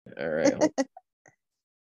All right.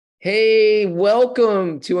 Hey,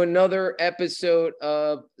 welcome to another episode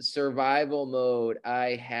of Survival Mode.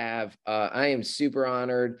 I am super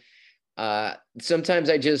honored. Sometimes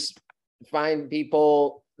I just find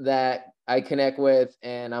people that I connect with,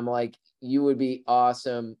 and I'm like, you would be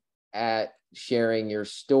awesome at sharing your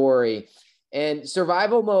story. And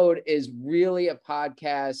Survival Mode is really a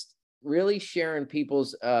podcast, really sharing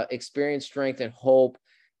people's experience, strength, and hope.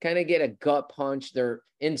 Kind of get a gut punch. They're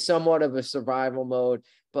in somewhat of a survival mode,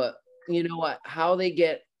 but you know what? How they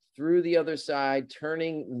get through the other side,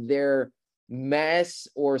 turning their mess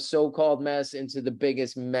or so-called mess into the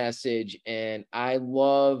biggest message. And I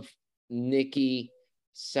love Nikki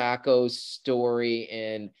Sacco's story.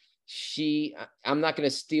 And I'm not going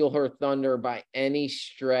to steal her thunder by any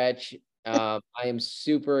stretch. I am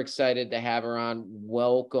super excited to have her on.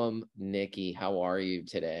 Welcome, Nikki. How are you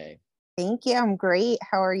today? Thank you. I'm great.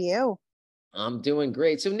 How are you? I'm doing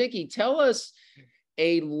great. So, Nikki, tell us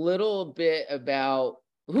a little bit about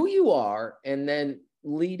who you are, and then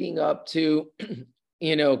leading up to,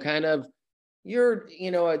 kind of your,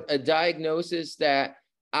 a diagnosis that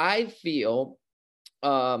I feel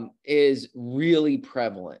is really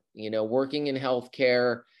prevalent. Working in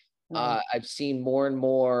healthcare, I've seen more and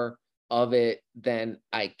more of it than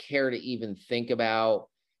I care to even think about.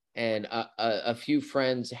 And a few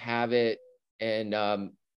friends have it, and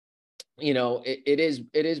it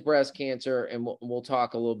is breast cancer, and we'll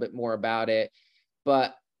talk a little bit more about it.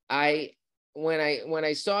 But when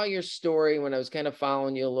I saw your story, when I was kind of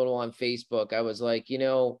following you a little on Facebook, I was like,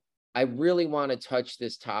 I really want to touch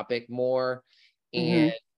this topic more.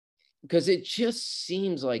 And because it just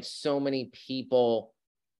seems like so many people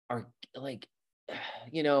are like,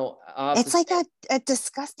 It's like a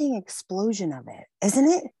disgusting explosion of it, isn't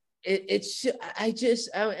it?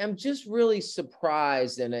 I'm just really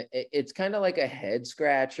surprised, and it's kind of like a head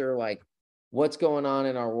scratcher, like what's going on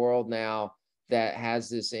in our world now that has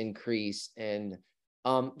this increase. And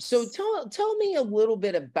so tell me a little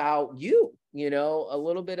bit about you, a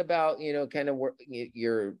little bit about, kind of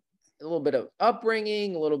your a little bit of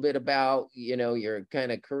upbringing, a little bit about, your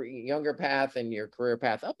kind of younger path and your career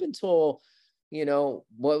path up until,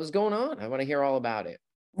 what was going on. I want to hear all about it.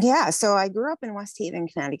 Yeah. So I grew up in West Haven,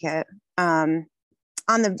 Connecticut, on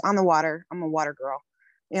the water. I'm a water girl.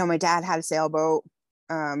 My dad had a sailboat.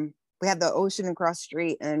 We had the ocean across the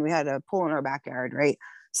street, and we had a pool in our backyard, right?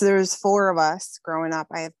 So there's four of us growing up.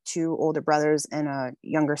 I have two older brothers and a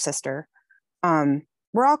younger sister.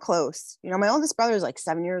 We're all close. My oldest brother is like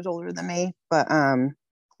 7 years older than me, but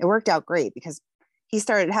it worked out great because he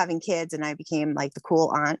started having kids and I became like the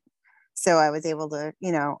cool aunt. So I was able to,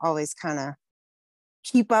 always kind of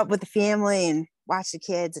keep up with the family and watch the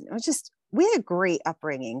kids. And it was just, we had a great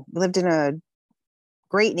upbringing. We lived in a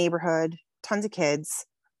great neighborhood, tons of kids,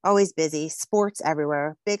 always busy, sports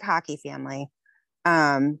everywhere, big hockey family.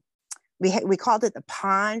 We called it the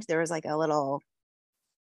pond. There was like a little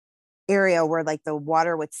area where like the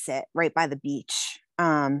water would sit right by the beach.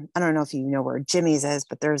 I don't know if you know where Jimmy's is,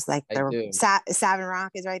 but there's like Savin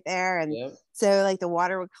Rock is right there. And so like the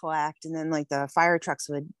water would collect, and then like the fire trucks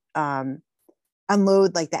would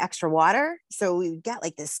unload like the extra water. So we would get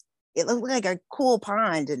like this, it looked like a cool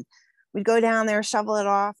pond, and we'd go down there, shovel it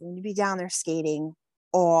off, and we'd be down there skating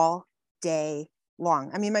all day long.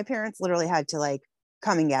 I mean, my parents literally had to like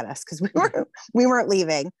come and get us because we weren't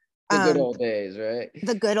leaving. The good old days, right?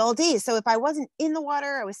 The good old days. So if I wasn't in the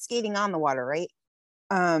water, I was skating on the water, right?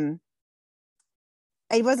 I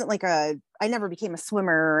wasn't like I never became a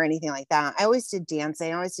swimmer or anything like that. I always did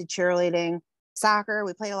dancing. I always did cheerleading, soccer.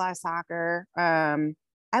 We played a lot of soccer. I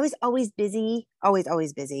was always busy,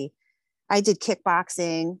 always busy. I did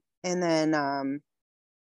kickboxing, and then,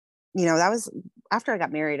 that was after I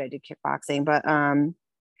got married, I did kickboxing, but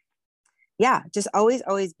yeah, just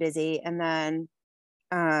always busy. And then,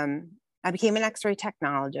 I became an X-ray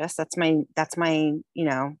technologist. That's my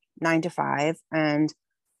 9 to 5. And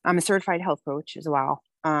I'm a certified health coach as well.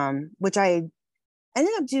 Which I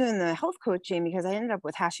ended up doing the health coaching because I ended up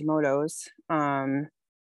with Hashimoto's.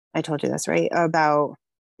 I told you this, right? About,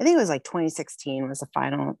 I think it was like 2016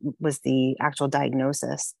 was the actual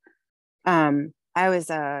diagnosis. I was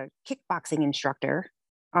a kickboxing instructor.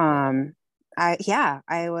 I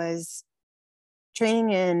was training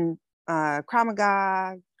in Krav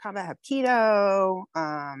Maga, combat hapkido.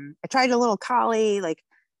 I tried a little Kali. Like,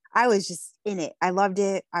 I was just in it. I loved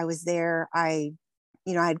it. I was there. I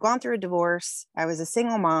had gone through a divorce. I was a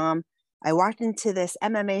single mom. I walked into this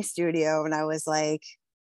MMA studio and I was like,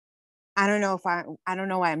 I don't know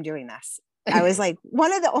why I'm doing this. I was like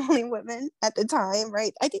one of the only women at the time,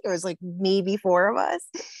 right? I think there was like maybe 4 of us.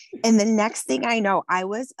 And the next thing I know, I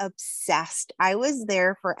was obsessed. I was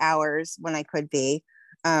there for hours when I could be.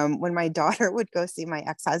 When my daughter would go see my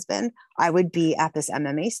ex-husband, I would be at this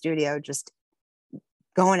MMA studio just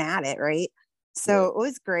going at it, right? Yeah. So it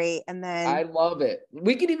was great. And I then, love it.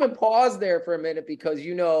 We can even pause there for a minute because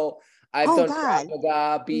I've oh done Krav God,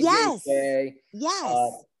 Maga, yes, BJJ.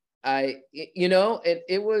 Uh,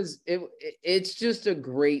 yes, and it's just a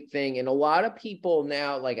great thing. And a lot of people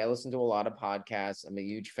now, like I listen to a lot of podcasts. I'm a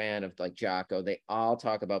huge fan of like Jocko. They all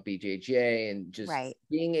talk about BJJ and just right.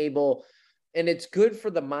 being able, and it's good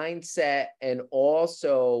for the mindset. And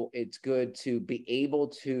also it's good to be able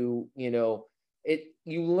to,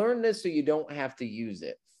 you learn this so you don't have to use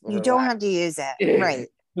it You for don't lack. have to use it, right?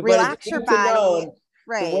 But it's Relax your good to body, know the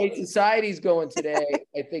right? way society's going today.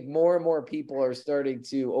 I think more and more people are starting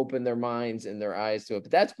to open their minds and their eyes to it. But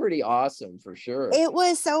that's pretty awesome for sure. It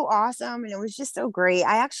was so awesome and it was just so great.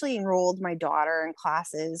 I actually enrolled my daughter in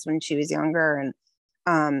classes when she was younger, and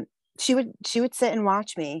um she would sit and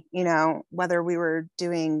watch me, whether we were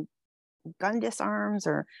doing gun disarms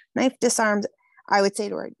or knife disarms. I would say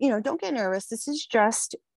to her, don't get nervous. This is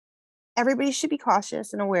just, everybody should be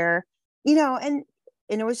cautious and aware, and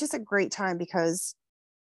it was just a great time because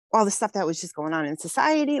all the stuff that was just going on in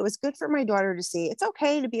society. It was good for my daughter to see it's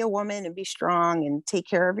okay to be a woman and be strong and take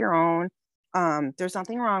care of your own. There's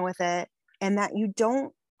nothing wrong with it. And that you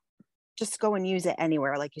don't just go and use it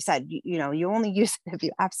anywhere. Like you said, you only use it if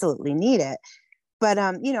you absolutely need it. But,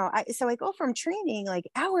 so I go from training like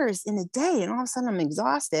hours in a day and all of a sudden I'm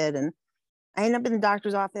exhausted and I end up in the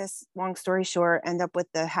doctor's office. Long story short, end up with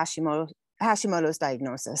the Hashimoto's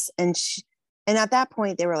diagnosis. And at that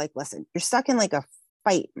point they were like, listen, you're stuck in like a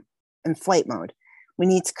fight and flight mode. We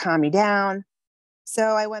need to calm you down. So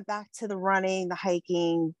I went back to the running, the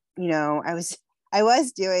hiking. I was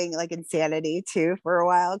doing like insanity too for a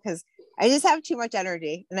while because I just have too much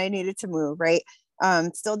energy and I needed to move, right?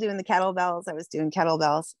 Still doing the kettlebells. I was doing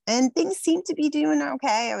kettlebells and things seemed to be doing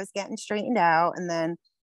okay. I was getting straightened out. And then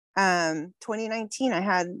 2019, I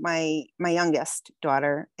had my youngest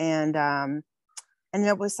daughter and ended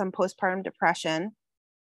up with some postpartum depression.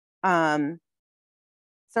 Um,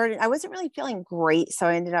 I wasn't really feeling great. So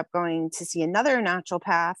I ended up going to see another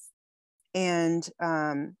naturopath. And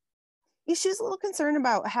she was a little concerned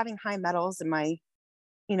about having high metals in my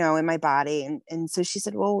body. And so she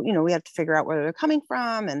said, well, we have to figure out where they're coming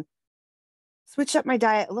from and switched up my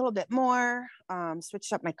diet a little bit more,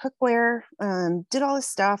 switched up my cookware, did all this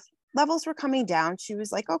stuff. Levels were coming down. She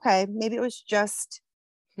was like, okay, maybe it was just,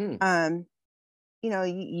 you end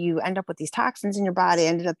up with these toxins in your body. I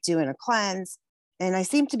ended up doing a cleanse and I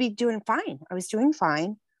seemed to be doing fine. I was doing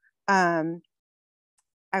fine. I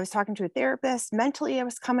was talking to a therapist. Mentally, I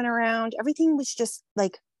was coming around. Everything was just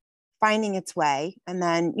like finding its way. And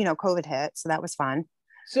then, COVID hit. So that was fun.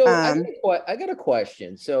 So I got a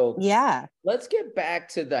question. So Yeah. let's get back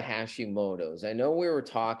to the Hashimoto's. I know we were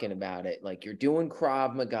talking about it. Like you're doing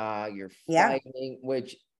Krav Maga, you're Yeah. fighting,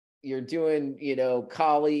 which you're doing,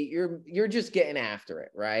 Kali, you're just getting after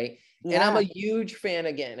it, right? And I'm Yeah. a huge fan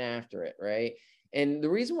of getting after it, right? And the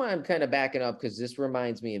reason why I'm kind of backing up, because this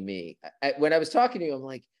reminds me of me. When I was talking to you, I'm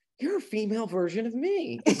like, you're a female version of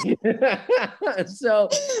me. So,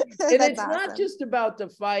 and That's it's not awesome. just about the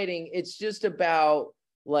fighting, it's just about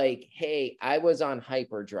like, hey, I was on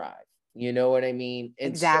hyperdrive. You know what I mean?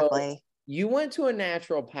 And so Exactly. you went to a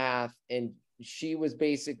natural path and she was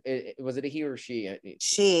was it a he or she? Yeah.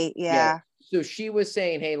 Yeah. So she was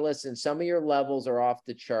saying, hey, listen, some of your levels are off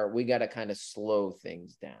the chart. We got to kind of slow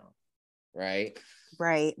things down. Right.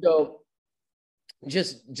 Right. So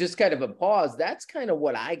just kind of a pause. That's kind of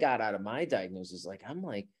what I got out of my diagnosis. Like,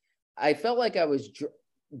 I felt like I was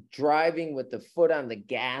driving with the foot on the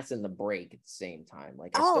gas and the brake at the same time.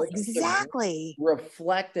 Like I Oh, started to exactly.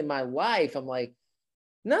 reflect in my life. I'm like,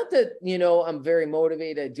 not that, I'm very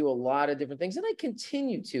motivated. I do a lot of different things and I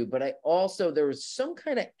continue to, but there was some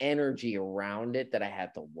kind of energy around it that I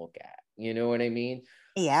had to look at. You know what I mean?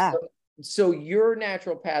 Yeah. So your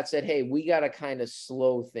naturopath said, hey, we got to kind of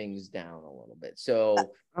slow things down a little bit.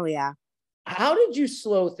 So Oh, yeah. how did you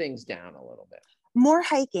slow things down a little bit? More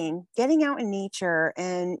hiking, getting out in nature.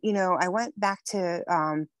 And, I went back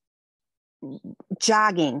to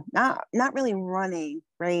jogging, not really running,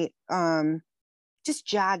 right? Just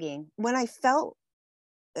jogging. When I felt,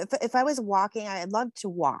 if I was walking, I'd love to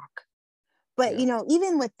walk. But, Yeah.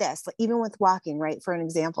 even with this, like, even with walking, right? For an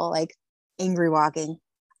example, like angry walking,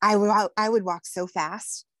 I would walk so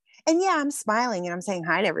fast. And yeah, I'm smiling and I'm saying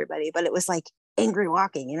hi to everybody, but it was like angry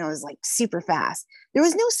walking, it was like super fast. There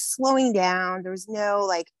was no slowing down. There was no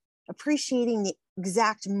like, appreciating the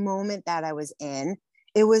exact moment that I was in.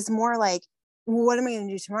 It was more like, what am I going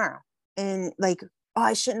to do tomorrow? And like, oh,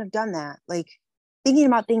 I shouldn't have done that. Like thinking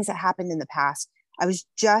about things that happened in the past. I was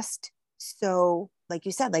just so, like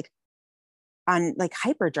you said, like on like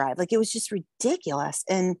hyperdrive. Like it was just ridiculous.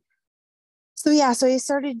 And so, yeah, so I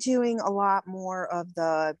started doing a lot more of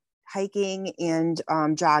the hiking and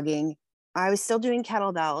jogging. I was still doing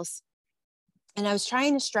kettlebells and I was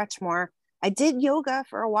trying to stretch more. I did yoga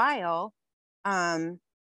for a while. Um,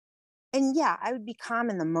 and yeah, I would be calm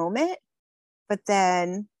in the moment, but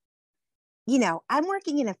then, you know, I'm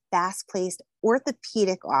working in a fast paced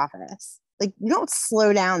orthopedic office. Like you don't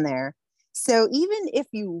slow down there. So even if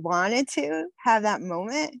you wanted to have that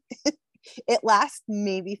moment, it lasts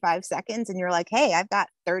maybe 5 seconds and you're like, hey, I've got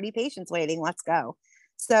 30 patients waiting. Let's go.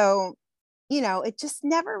 So, you know, it just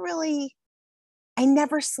never really, I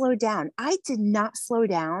never slowed down. I did not slow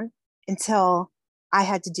down until I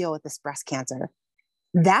had to deal with this breast cancer.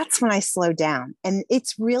 That's when I slowed down. And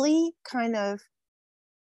it's really kind of,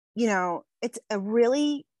 you know, it's a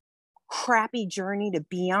really crappy journey to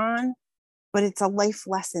be on, but it's a life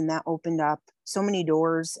lesson that opened up so many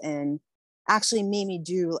doors and actually made me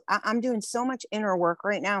do, I'm doing so much inner work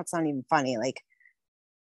right now. It's not even funny. Like,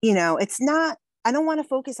 you know, it's not, I don't want to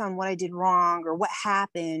focus on what I did wrong or what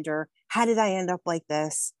happened or how did I end up like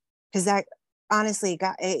this? Because that honestly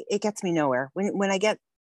it gets me nowhere. When I get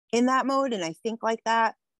in that mode and I think like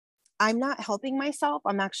that, I'm not helping myself.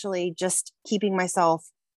 I'm actually just keeping myself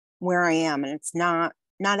where I am. And it's not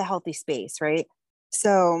a healthy space, right?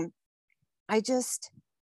 So I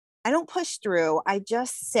don't push through. I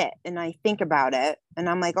just sit and I think about it. And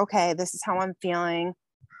I'm like, okay, this is how I'm feeling.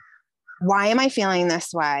 Why am I feeling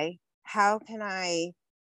this way? How can I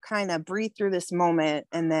kind of breathe through this moment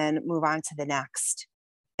and then move on to the next?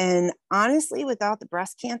 And honestly, without the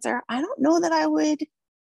breast cancer, I don't know that I would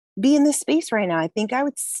be in this space right now. I think I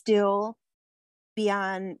would still be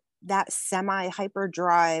on that semi hyper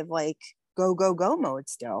drive, like go, go, go mode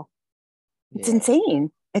still. It's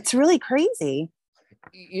insane. It's really crazy.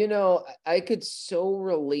 You know, I could so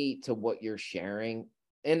relate to what you're sharing.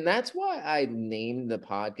 And that's why I named the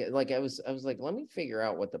podcast. Like I was like, let me figure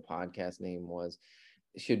out what the podcast name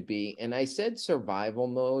should be. And I said survival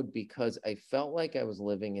mode because I felt like I was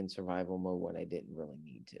living in survival mode when I didn't really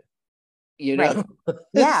need to, you know? Right.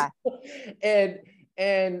 Yeah.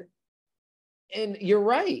 and and you're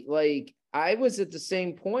right. Like I was at the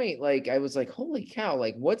same point. Like I was like, holy cow,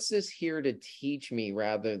 like what's this here to teach me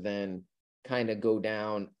rather than kind of go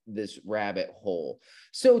down this rabbit hole.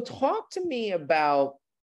 So talk to me about,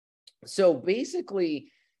 so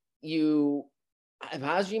basically you have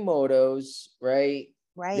Hashimoto's, right? They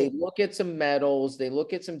Right. look at some metals, they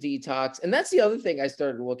look at some detox. And that's the other thing I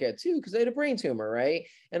started to look at too, because I had a brain tumor, right?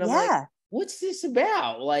 And I'm like, Yeah. what's this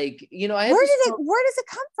about? Like, you know, I had Where this, does it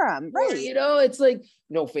come from? Right. you know, it's like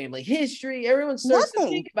no family history. Everyone starts to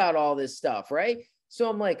Nothing. think about all this stuff, right? So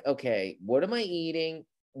I'm like, okay, what am I eating?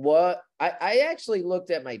 What I actually looked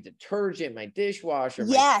at my detergent, my dishwasher,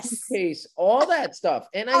 my Yes. toothpaste, all that stuff.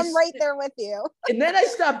 And I'm right there with you. and then I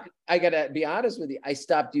stopped. I gotta be honest with you. I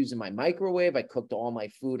stopped using my microwave. I cooked all my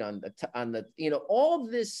food on the, you know, all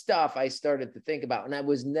of this stuff I started to think about. And I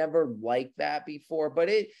was never like that before, but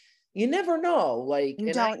you never know. Like, You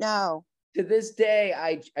and don't know. to this day,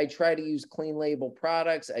 I try to use clean label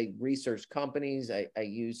products. I research companies. I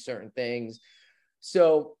use certain things.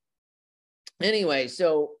 So anyway,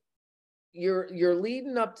 so you're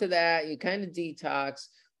leading up to that. You kind of detox.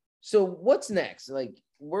 So what's next? Like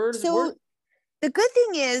where So the good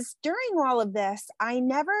thing is during all of this, I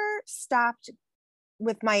never stopped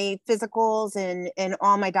with my physicals and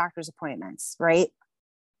all my doctor's appointments, right?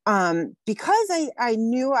 Because I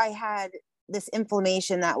knew I had this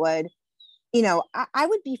inflammation that would, you know, I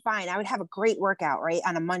would be fine. I would have a great workout, right,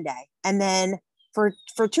 on a Monday. And then for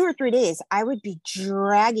 2 or 3 days, I would be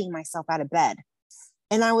dragging myself out of bed.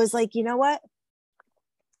 And I was like, you know what?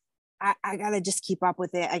 I got to just keep up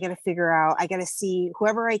with it. I got to figure out, I got to see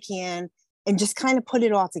whoever I can and just kind of put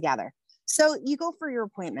it all together. So you go for your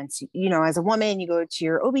appointments, you know, as a woman, you go to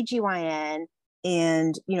your OBGYN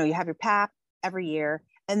and, you know, you have your PAP every year.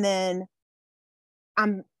 And then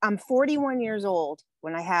I'm 41 years old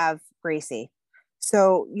when I have Gracie.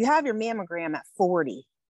 So you have your mammogram at 40,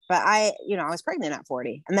 but I was pregnant at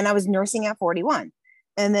 40 and then I was nursing at 41.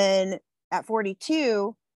 And then at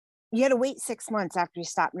 42, you had to wait 6 months after you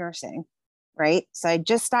stopped nursing. Right. So I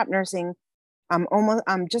just stopped nursing.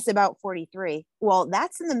 I'm just about 43. Well,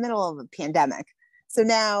 that's in the middle of a pandemic. So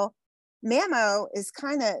now mammo is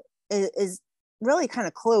really kind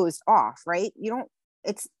of closed off, right? You don't,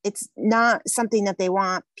 it's not something that they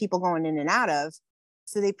want people going in and out of.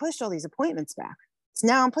 So they pushed all these appointments back. So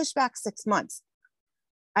now I'm pushed back 6 months.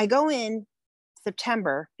 I go in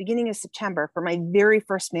September, beginning of September, for my very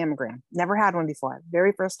first mammogram. Never had one before,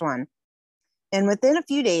 very first one. And within a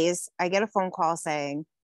few days, I get a phone call saying,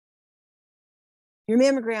 your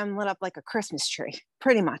mammogram lit up like a Christmas tree,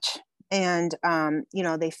 pretty much. And,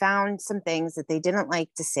 they found some things that they didn't like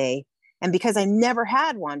to see. And because I never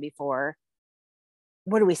had one before,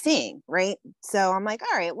 what are we seeing? Right. So I'm like,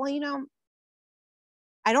 all right, well,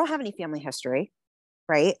 I don't have any family history.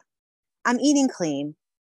 Right. I'm eating clean.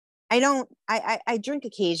 I drink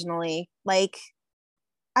occasionally. Like,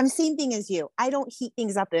 I'm same thing as you. I don't heat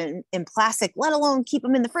things up in plastic, let alone keep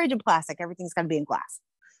them in the fridge in plastic. Everything's got to be in glass.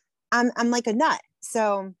 I'm like a nut.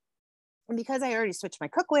 So, and because I already switched my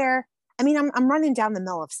cookware, I'm running down the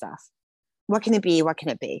mill of stuff. What can it be? What can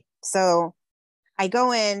it be? So I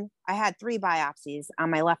go in, I had 3 biopsies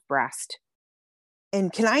on my left breast.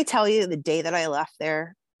 And can I tell you, the day that I left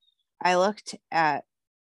there, I looked at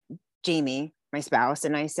Jamie, my spouse,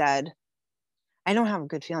 and I said, I don't have a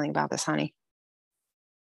good feeling about this, honey.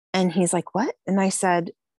 And he's like, what? And I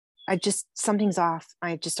said, something's off.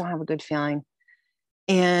 I just don't have a good feeling.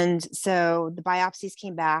 And so the biopsies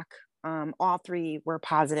came back. All 3 were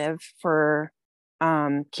positive for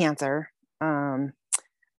cancer.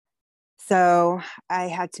 So I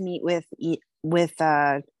had to meet with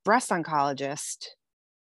a breast oncologist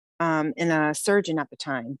and a surgeon at the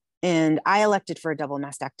time. And I elected for a double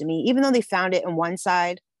mastectomy, even though they found it in one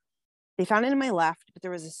side. They found it in my left, but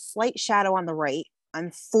there was a slight shadow on the right.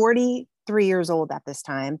 I'm 43 years old at this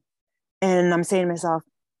time. And I'm saying to myself,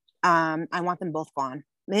 I want them both gone.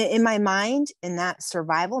 In my mind, in that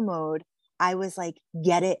survival mode, I was like,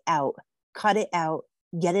 get it out, cut it out,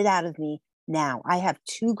 get it out of me now. I have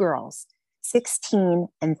 2 girls, 16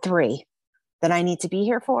 and 3, that I need to be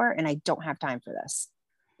here for, and I don't have time for this.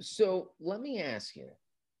 So let me ask you,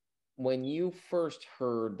 when you first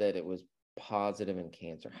heard that it was positive in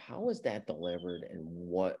cancer, how was that delivered, and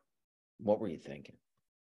what were you thinking?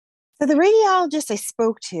 So the radiologist I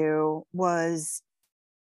spoke to was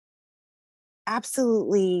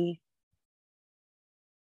absolutely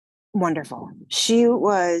wonderful. She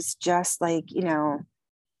was just like,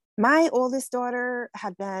 my oldest daughter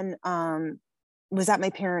had been, was at my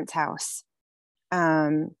parents' house.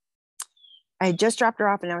 I just dropped her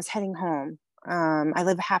off and I was heading home. I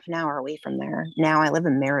live a half an hour away from there. Now I live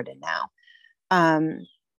in Meriden now.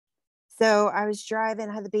 So I was driving,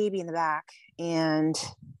 I had the baby in the back, and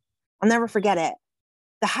I'll never forget it.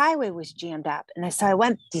 The highway was jammed up. And so I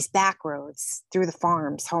went these back roads through the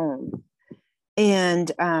farms home.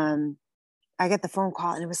 And I got the phone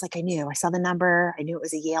call, and it was like, I saw the number. I knew it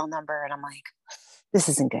was a Yale number. And I'm like, this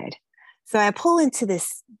isn't good. So I pull into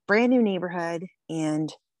this brand new neighborhood,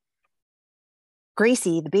 and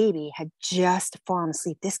Gracie, the baby, had just fallen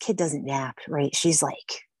asleep. This kid doesn't nap, right? She's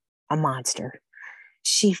like a monster.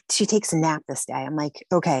 She takes a nap this day. I'm like,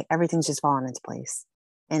 okay, everything's just falling into place.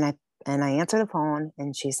 And I answer the phone,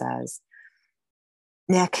 and she says,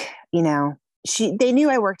 Nick, they knew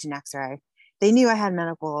I worked in X-ray. They knew I had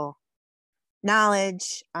medical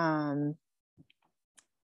knowledge.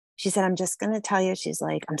 She said, I'm just going to tell you. She's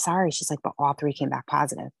like, I'm sorry. She's like, but all 3 came back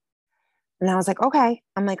positive. And I was like, okay.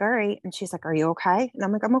 I'm like, all right. And she's like, are you okay? And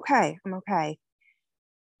I'm like, I'm okay. I'm okay.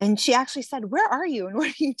 And she actually said, where are you? And what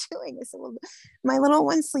are you doing? I said, well, my little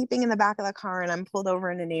one's sleeping in the back of the car, and I'm pulled over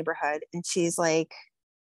in a neighborhood. And she's like,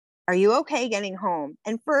 are you okay getting home?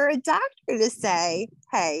 And for a doctor to say,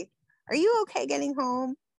 hey, are you okay getting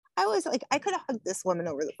home? I was like, I could have hugged this woman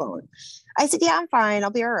over the phone. I said, yeah, I'm fine.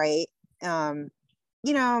 I'll be all right. I'm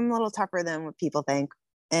a little tougher than what people think.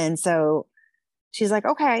 And so she's like,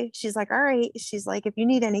 okay. She's like, all right. She's like, if you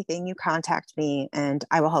need anything, you contact me and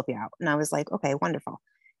I will help you out. And I was like, okay, wonderful.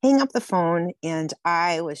 Hang up the phone. And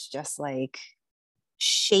I was just like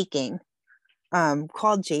shaking.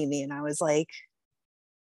 Called Jamie, and I was like,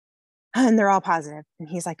 and they're all positive. And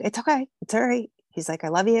he's like, it's okay. It's all right. He's like, I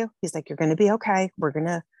love you. He's like, you're going to be okay. We're going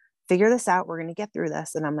to figure this out. We're going to get through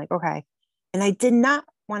this. And I'm like, okay. And I did not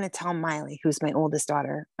want to tell Miley, who's my oldest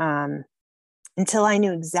daughter, until I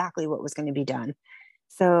knew exactly what was going to be done.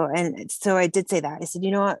 So I did say that. I said,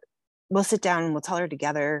 you know what? We'll sit down and we'll tell her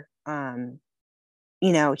together.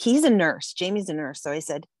 He's a nurse. Jamie's a nurse. So I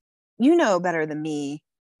said, better than me.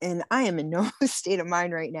 And I am in no state of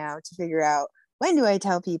mind right now to figure out, when do I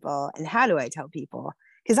tell people and how do I tell people?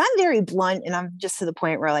 Because I'm very blunt, and I'm just to the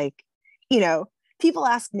point where, like, people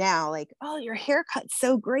ask now, like, oh, your haircut's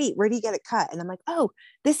so great. Where do you get it cut? And I'm like, oh,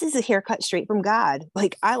 this is a haircut straight from God.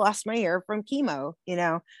 Like, I lost my hair from chemo,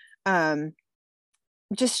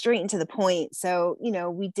 just straight into the point. So,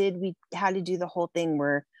 we had to do the whole thing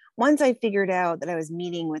where once I figured out that I was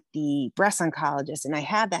meeting with the breast oncologist, and I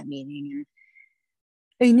had that meeting,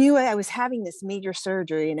 and I knew I was having this major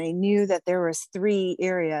surgery, and I knew that there was 3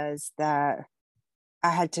 areas that I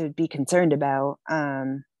had to be concerned about.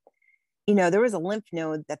 There was a lymph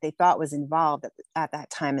node that they thought was involved at that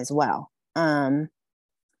time as well. So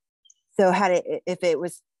if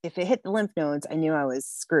it hit the lymph nodes, I knew I was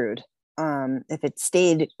screwed. If it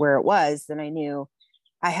stayed where it was, then I knew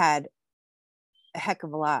I had a heck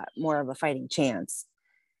of a lot more of a fighting chance.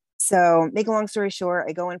 So make a long story short,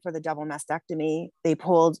 I go in for the double mastectomy. They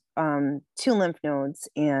pulled 2 lymph nodes,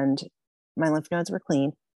 and my lymph nodes were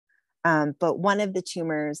clean. But one of the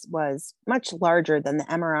tumors was much larger than the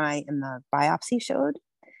MRI and the biopsy showed.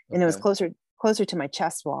 And it was closer to my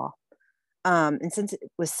chest wall. And since it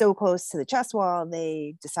was so close to the chest wall,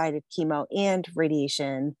 they decided chemo and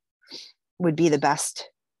radiation would be the best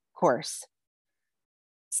course.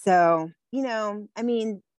 So, I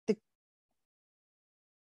mean,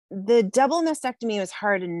 the double mastectomy was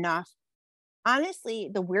hard enough. Honestly,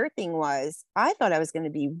 the weird thing was I thought I was going to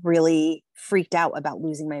be really freaked out about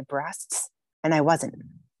losing my breasts, and I wasn't.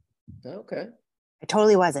 Okay. I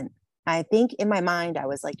totally wasn't. I think in my mind, I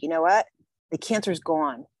was like, you know what? The cancer's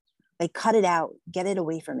gone. Like, cut it out, get it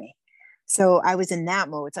away from me. So I was in that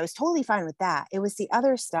mode. So I was totally fine with that. It was the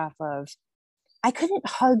other stuff of I couldn't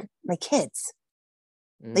hug my kids.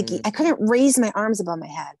 Like, I couldn't raise my arms above my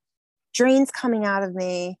head. Drains coming out of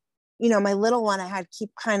me. My little one, I had to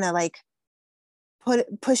keep kind of like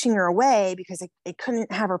pushing her away because I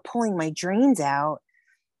couldn't have her pulling my drains out.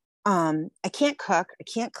 I can't cook. I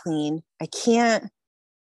can't clean. I can't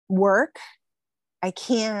work. I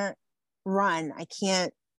can't run. I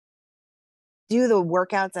can't do the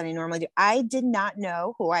workouts that I normally do. I did not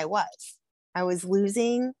know who I was. I was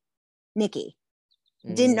losing Nikki.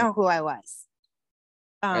 Didn't know who I was.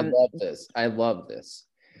 I love this.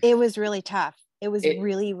 It was really tough. It was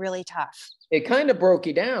really, really tough. It kind of broke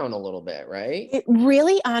you down a little bit, right? It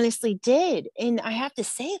really honestly did. And I have to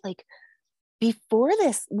say, like, before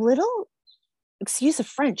this, little, excuse of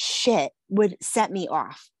French, shit would set me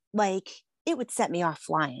off. Like, it would set me off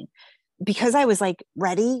flying because I was like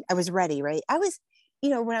ready. I was ready, right? I was,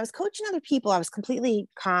 when I was coaching other people, I was completely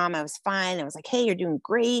calm. I was fine. I was like, hey, you're doing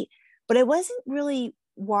great. But I wasn't really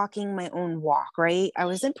walking my own walk, right? I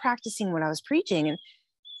wasn't practicing what I was preaching. And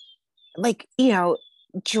like,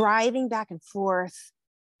 driving back and forth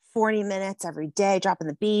 40 minutes every day, dropping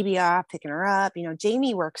the baby off, picking her up.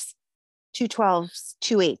 Jamie works 2 12s,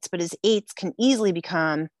 2 8s, but his 8s can easily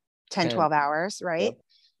become 10, 12 hours, right?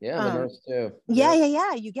 Yeah, the nurse too. Yeah.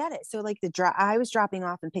 You get it. So like I was dropping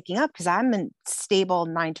off and picking up because I'm in stable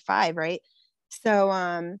 9 to 5, right?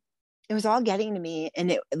 So it was all getting to me,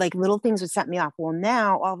 and it like little things would set me off. Well,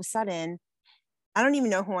 now all of a sudden, I don't even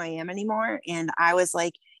know who I am anymore. And I was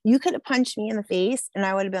like, you could have punched me in the face and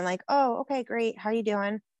I would have been like, oh, okay, great. How you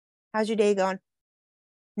doing? How's your day going?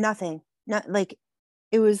 Nothing. Not like,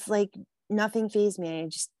 it was like nothing fazed me.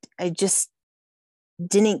 I just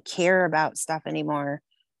didn't care about stuff anymore.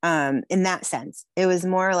 In that sense, it was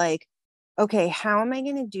more like, okay, how am I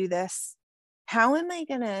going to do this? How am I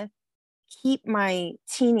going to keep my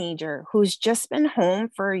teenager who's just been home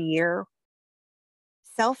for a year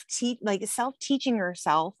self-teaching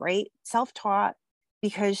herself, right? Self-taught,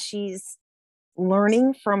 because she's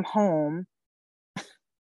learning from home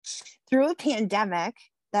through a pandemic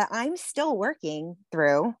that I'm still working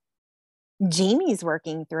through. Jamie's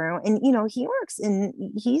working through, and he works and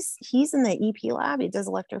he's in the EP lab. He does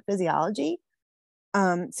electrophysiology.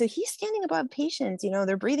 So he's standing above patients,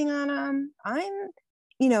 they're breathing on him.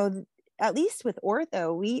 I'm, at least with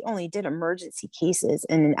ortho, we only did emergency cases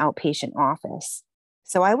in an outpatient office.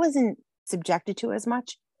 So I wasn't subjected to as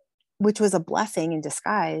much, which was a blessing in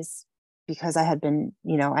disguise because I had been,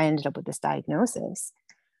 I ended up with this diagnosis.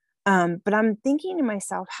 But I'm thinking to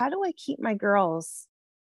myself, how do I keep my girls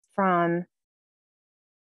from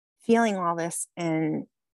feeling all this? And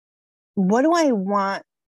what do I want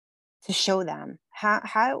to show them?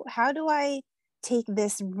 How do I take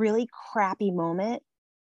this really crappy moment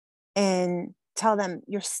and tell them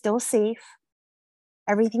you're still safe?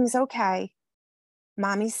 Everything's okay.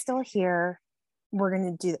 Mommy's still here. We're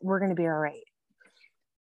going to be all right.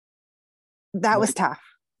 That was tough.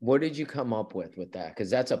 What did you come up with that? Because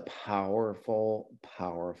that's a powerful,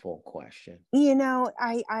 powerful question.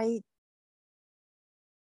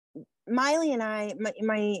 Miley and I,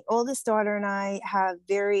 my oldest daughter and I have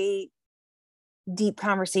very deep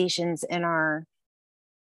conversations in our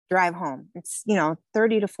drive home. It's,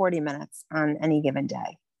 30 to 40 minutes on any given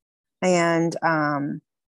day. And,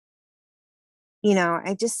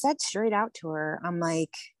 I just said straight out to her, I'm like,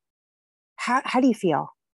 how do you feel?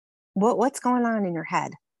 what's going on in your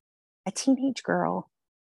head? A teenage girl,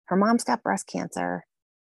 her mom's got breast cancer.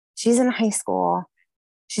 She's in high school.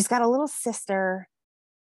 She's got a little sister.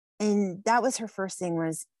 And that was her first thing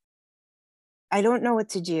was, I don't know what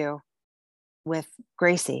to do with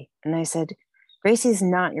Gracie. And I said, Gracie's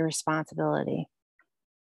not your responsibility.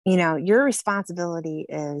 You know, your responsibility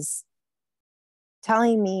is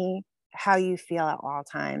telling me how you feel at all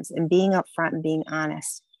times and being upfront and being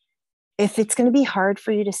honest. If it's going to be hard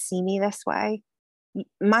for you to see me this way,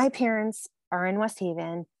 my parents are in West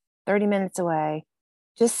Haven, 30 minutes away.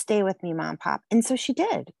 Just stay with me, mom, pop. And so she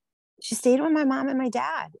did. She stayed with my mom and my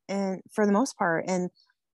dad, and for the most part. And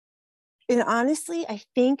honestly, I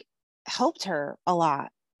think helped her a lot.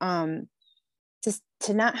 Just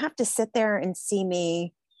to not have to sit there and see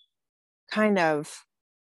me kind of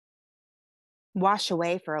wash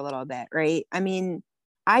away for a little bit, right? I mean,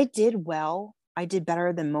 I did well. I did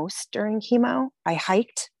better than most during chemo. I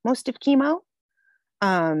hiked most of chemo.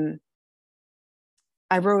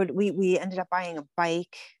 I rode, we ended up buying a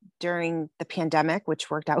bike during the pandemic, which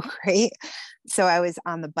worked out great. So I was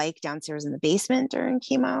on the bike downstairs in the basement during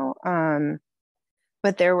chemo.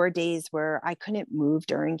 But there were days where I couldn't move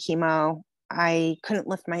during chemo. I couldn't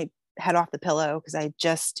lift my head off the pillow because I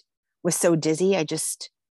just was so dizzy. I just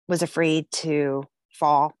was afraid to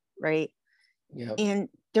fall, right? Yeah. And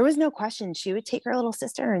there was no question. She would take her little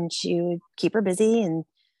sister and she would keep her busy. And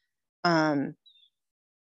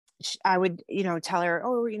I would, tell her,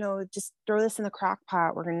 oh, just throw this in the crock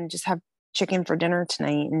pot. We're going to just have chicken for dinner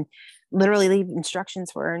tonight, and literally leave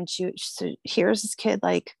instructions for her. And so here's this kid,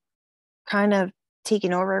 like, kind of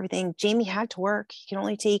taking over everything. Jamie had to work. He can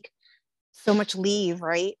only take so much leave,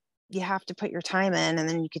 right? You have to put your time in, and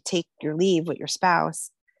then you could take your leave with your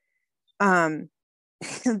spouse.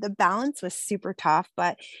 The balance was super tough,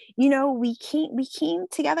 but we came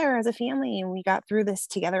together as a family, and we got through this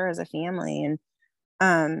together as a family.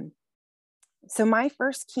 And so my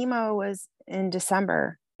first chemo was in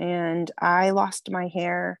December, and I lost my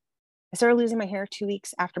hair. I started losing my hair 2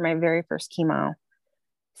 weeks after my very first chemo.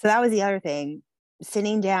 So that was the other thing,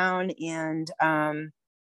 sitting down and,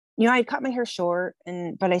 I cut my hair short,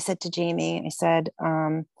 but I said to Jamie, I said,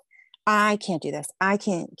 I can't do this. I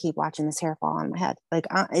can't keep watching this hair fall on my head. Like,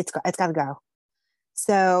 it's got to go.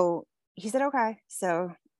 So he said, okay.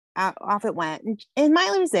 So off it went. And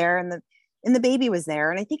Miley was there, and the baby was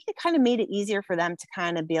there. And I think it kind of made it easier for them to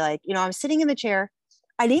kind of be like, I was sitting in the chair.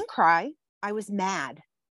 I didn't cry. I was mad.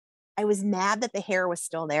 I was mad that the hair was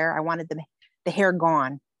still there. I wanted the hair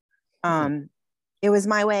gone. It was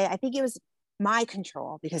my way. I think it was my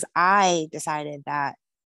control, because I decided that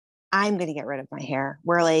I'm going to get rid of my hair,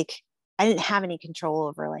 where, like, I didn't have any control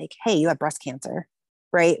over, like, hey, you have breast cancer,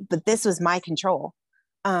 right? But this was my control.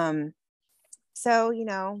 So,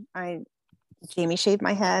 Jamie shaved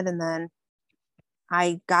my head, and then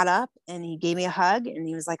I got up and he gave me a hug, and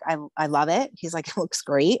he was like, I love it. He's like, it looks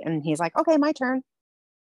great. And he's like, okay, my turn.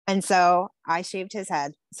 And so I shaved his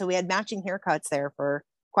head. So we had matching haircuts there for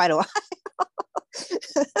quite a while.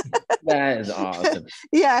 That is awesome.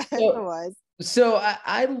 Yeah, it was. So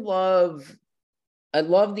I love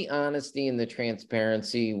the honesty and the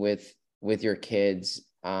transparency with your kids.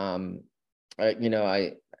 I'm a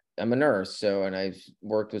nurse, and I've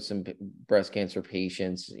worked with some breast cancer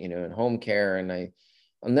patients, in home care. And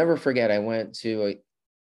I'll never forget, I went to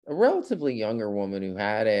a relatively younger woman who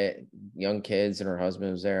had young kids, and her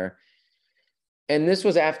husband was there. And this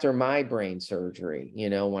was after my brain surgery,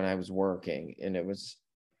 when I was working, and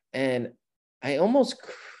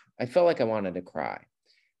I felt like I wanted to cry,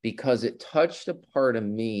 because it touched a part of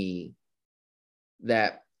me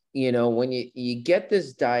that, when you get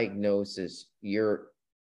this diagnosis, you're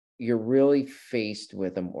really faced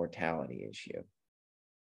with a mortality issue.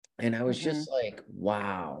 And I was just like,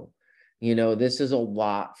 wow, this is a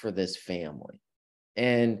lot for this family.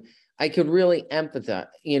 And I could really empathize.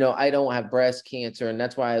 I don't have breast cancer, and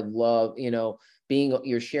that's why I love,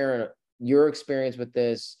 you're sharing your experience with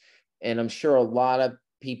this. And I'm sure a lot of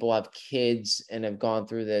people have kids and have gone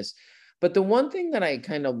through this. But the one thing that I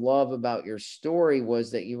kind of love about your story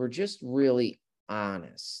was that you were just really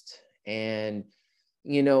honest. And,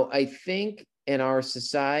 I think in our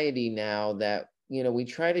society now that, we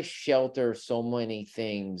try to shelter so many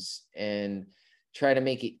things and try to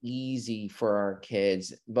make it easy for our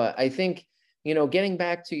kids. But I think, getting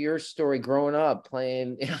back to your story, growing up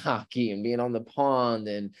playing hockey and being on the pond,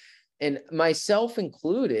 and myself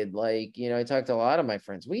included, like, I talked to a lot of my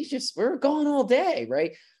friends, we're gone all day,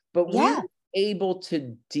 right? But we were able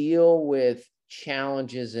to deal with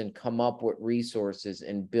challenges and come up with resources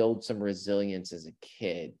and build some resilience as a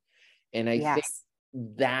kid. And I think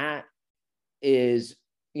that is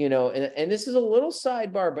you know, and this is a little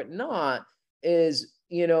sidebar, but not, is,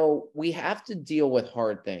 you know, we have to deal with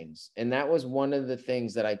hard things. And that was one of the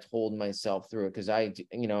things that I told myself through it. Cause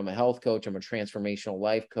you know, I'm a health coach, I'm a transformational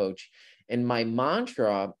life coach. And my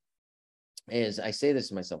mantra is, I say this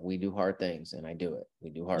to myself, we do hard things, and I do it. We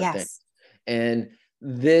do hard things. Yes. And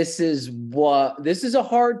this is a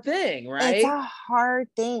hard thing, right? It's a hard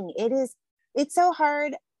thing. It is. It's so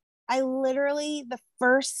hard. I literally,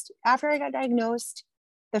 after I got diagnosed,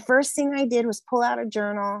 the first thing I did was pull out a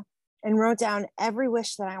journal and wrote down every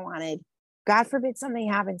wish that I wanted. God forbid something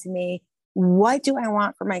happened to me. What do I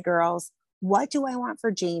want for my girls? What do I want for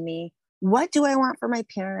Jamie? What do I want for my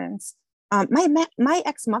parents? My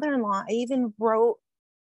ex-mother-in-law, I even wrote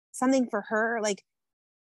something for her. Like,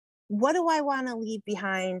 what do I want to leave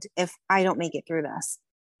behind if I don't make it through this?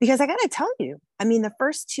 Because I got to tell you, I mean, the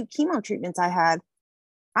first 2 chemo treatments I had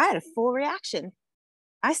a full reaction.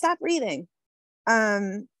 I stopped breathing,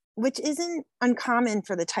 which isn't uncommon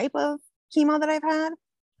for the type of chemo that I've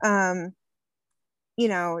had. You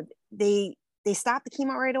know, they stopped the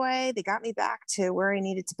chemo right away. They got me back to where I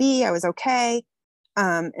needed to be. I was okay.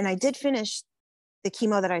 And I did finish the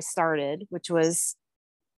chemo that I started, which was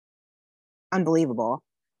unbelievable.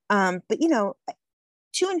 But you know,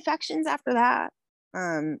 2 infections after that,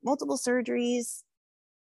 multiple surgeries.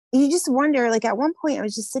 You just wonder, like at one point I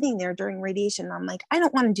was just sitting there during radiation. And I'm like, I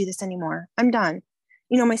don't want to do this anymore. I'm done.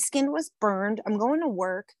 You know, my skin was burned. I'm going to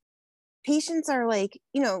work. Patients are like,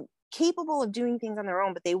 you know, capable of doing things on their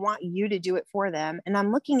own, but they want you to do it for them. And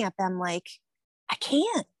I'm looking at them like, I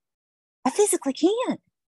can't. I physically can't.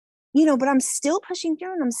 You know, but I'm still pushing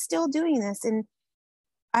through and I'm still doing this. And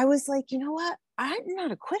I was like, you know what? I'm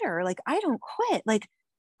not a quitter. Like, I don't quit. Like,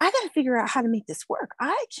 I got to figure out how to make this work.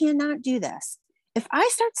 I cannot do this. If I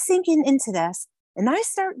start sinking into this and I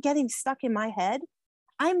start getting stuck in my head,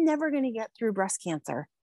 I'm never going to get through breast cancer.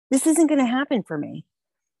 This isn't going to happen for me.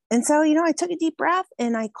 And so, you know, I took a deep breath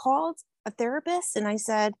and I called a therapist and I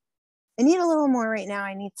said, I need a little more right now.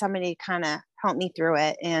 I need somebody to kind of help me through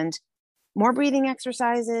it. And more breathing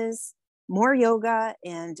exercises, more yoga.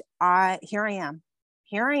 And here I am.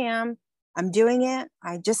 Here I am. I'm doing it.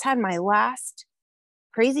 I just had my last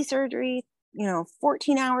crazy surgery, you know,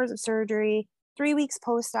 14 hours of surgery, 3 weeks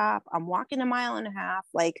post-op. I'm walking 1.5 miles.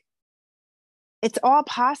 Like, it's all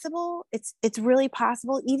possible. It's really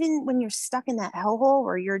possible. Even when you're stuck in that hellhole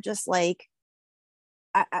where you're just like,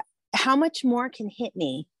 how much more can hit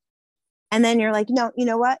me? And then you're like, no, you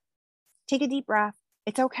know what? Take a deep breath.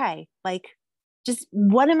 It's okay. Like, just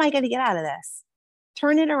what am I going to get out of this?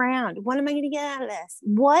 Turn it around. What am I going to get out of this?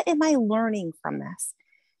 What am I learning from this?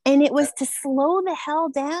 And it was to slow the hell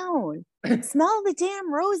down, smell the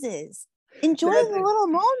damn roses, enjoy the little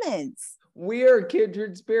moments. We are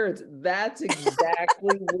kindred spirits. That's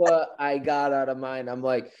exactly what I got out of mine. I'm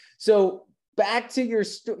like, so back to your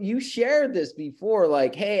you shared this before,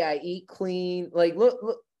 like, hey, I eat clean. Like, look,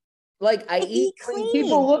 like I eat clean.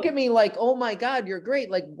 People look at me like, oh my God, you're great.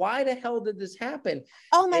 Like, why the hell did this happen?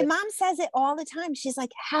 Oh, my mom says it all the time. She's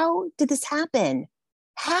like, how did this happen?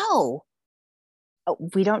 How? Oh,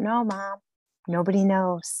 we don't know, Mom. Nobody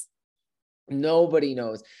knows. Nobody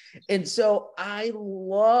knows. And so I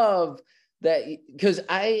love that, because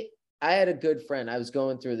I had a good friend. I was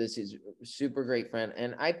going through this. He's a super great friend.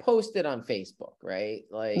 And I posted on Facebook, right?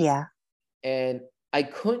 Like, yeah. And I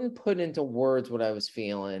couldn't put into words what I was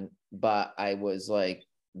feeling, but I was like,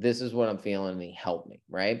 this is what I'm feeling. And he helped me.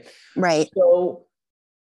 Right. Right. So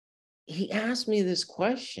he asked me this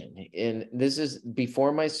question, and this is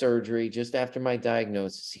before my surgery, just after my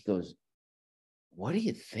diagnosis. He goes, what are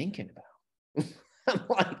you thinking about?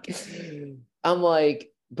 I'm like,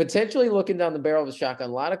 potentially looking down the barrel of a shotgun,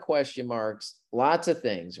 a lot of question marks, lots of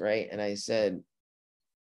things, right? And I said,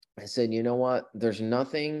 you know what? There's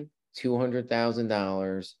nothing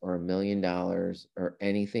 $200,000 or $1 million or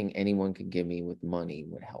anything anyone could give me with money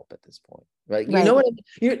would help at this point, right? You know what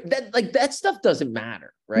I mean? That stuff doesn't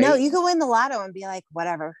matter, right? No, you can win the lotto and be like,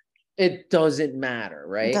 whatever. It doesn't matter,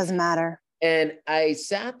 right? It doesn't matter. And I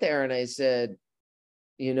sat there and I said,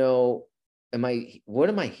 you know, what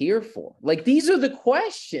am I here for? Like, these are the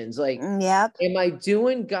questions. Like, yep. Am I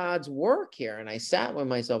doing God's work here? And I sat with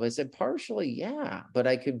myself. I said, partially, yeah, but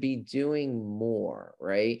I could be doing more,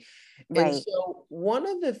 right? And so one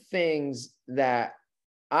of the things that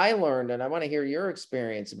I learned, and I want to hear your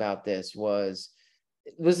experience about this, was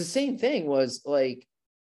the same thing, was like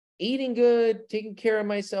eating good, taking care of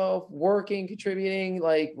myself, working, contributing,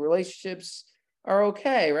 like relationships are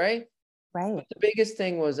okay, right? Right. But the biggest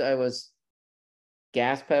thing was I was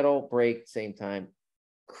gas pedal, brake, same time,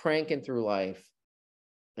 cranking through life.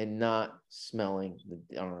 and not smelling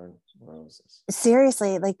the darn roses.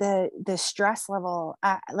 Seriously, like the stress level,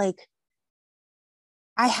 like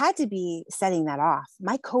I had to be setting that off.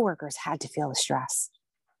 My coworkers had to feel the stress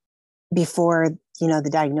before, the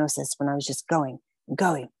diagnosis, when I was just going and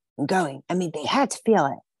going and going. I mean, they had to feel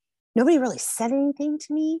it. Nobody really said anything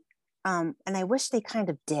to me. And I wish they kind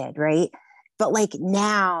of did, right? But like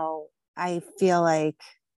now I feel like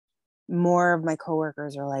more of my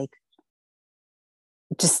coworkers are like,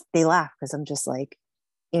 just, they laugh because I'm just like,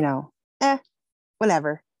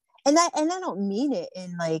 whatever. And I don't mean it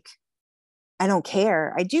in like, I don't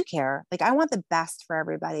care. I do care. Like, I want the best for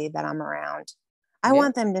everybody that I'm around. I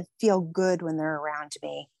want them to feel good when they're around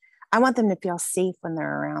me. I want them to feel safe when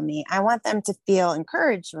they're around me. I want them to feel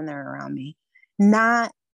encouraged when they're around me,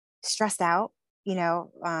 not stressed out,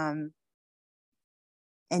 and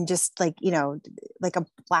just like, like a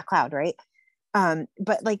black cloud. Right.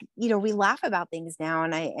 But like, we laugh about things now,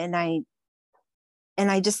 and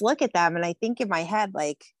I just look at them and I think in my head,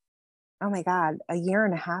 like, oh my God, a year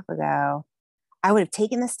and a half ago, I would have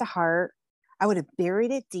taken this to heart. I would have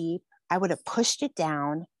buried it deep. I would have pushed it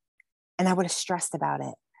down, and I would have stressed about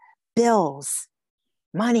it. Bills,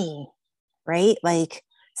 money, right? Like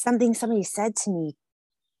something somebody said to me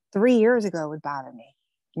 3 years ago would bother me.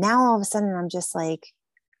 Now, all of a sudden, I'm just like,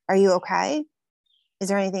 are you okay? Is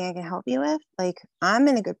there anything I can help you with? Like, I'm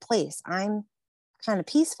in a good place. I'm kind of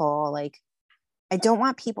peaceful. Like, I don't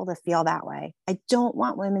want people to feel that way. I don't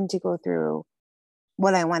want women to go through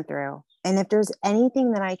what I went through. And if there's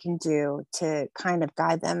anything that I can do to kind of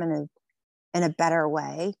guide them in a better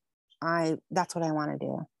way, that's what I want to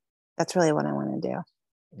do. That's really what I want to do.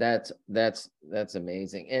 That's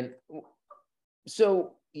amazing. And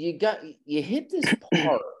so you hit this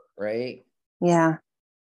part, right? Yeah.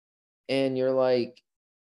 And you're like,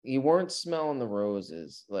 you weren't smelling the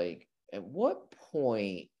roses. Like, at what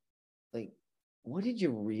point, like, what did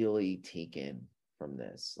you really take in from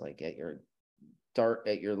this? Like, at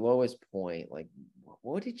your lowest point, like,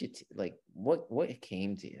 what did you like? What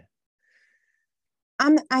came to you?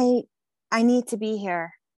 I need to be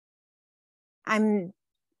here. I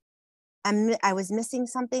was missing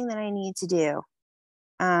something that I need to do.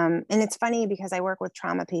 And it's funny because I work with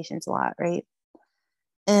trauma patients a lot, right?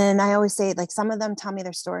 And I always say, like, some of them tell me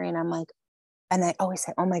their story, and I'm like, and I always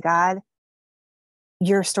say, oh my God,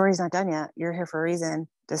 your story's not done yet. You're here for a reason.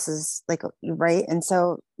 This is like, right. And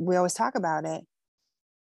so we always talk about it.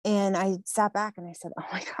 And I sat back and I said, oh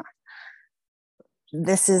my God,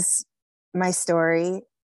 this is my story.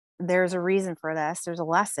 There's a reason for this. There's a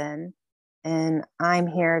lesson. And I'm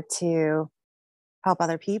here to help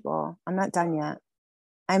other people. I'm not done yet.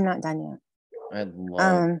 I'm not done yet. I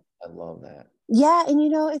love that. Yeah. And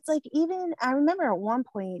it's like, even I remember at one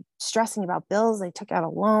point stressing about bills. I took out a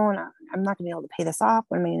loan. I'm not gonna be able to pay this off.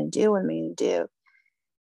 What am I gonna do? What am I gonna do?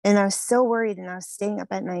 And I was so worried, and I was staying up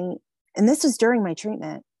at night. And this was during my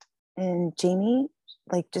treatment. And Jamie,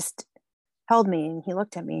 like, just held me, and he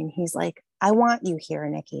looked at me, and he's like, I want you here,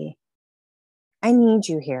 Nikki. I need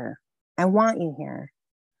you here. I want you here.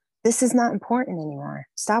 This is not important anymore.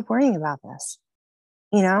 Stop worrying about this.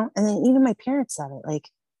 And then even my parents said it, like,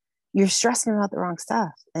 you're stressing about the wrong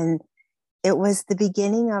stuff. And it was the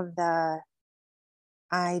beginning of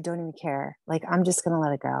I don't even care. Like, I'm just going to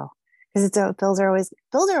let it go. Because bills are always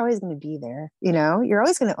going to be there. You're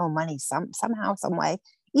always going to owe money somehow, some way.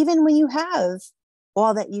 Even when you have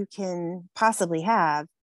all that you can possibly have,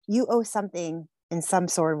 you owe something in some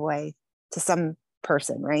sort of way to some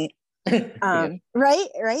person, right?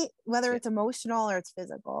 Right. Whether it's emotional or it's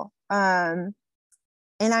physical.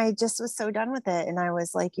 And I just was so done with it. And I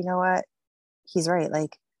was like, you know what? He's right.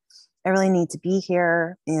 Like, I really need to be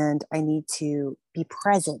here, and I need to be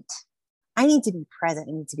present. I need to be present.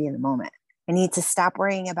 I need to be in the moment. I need to stop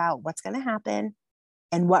worrying about what's going to happen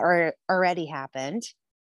and what already happened.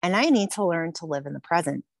 And I need to learn to live in the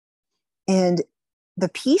present. And the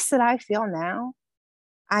peace that I feel now,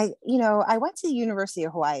 I went to the University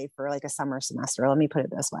of Hawaii for like a summer semester. Let me put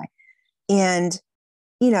it this way. And,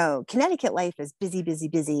 Connecticut life is busy, busy,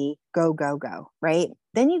 busy, go, go, go, right?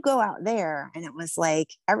 Then you go out there, and it was like,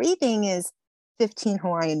 everything is 15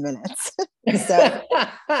 Hawaiian minutes. So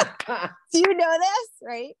do you know this,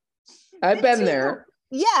 right? I've been there.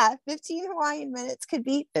 Yeah. 15 Hawaiian minutes could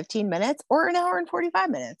be 15 minutes or an hour and 45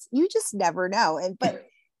 minutes. You just never know. But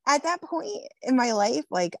at that point in my life,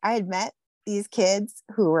 like, I had met these kids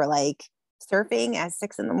who were like surfing at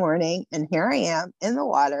 6 a.m. And here I am in the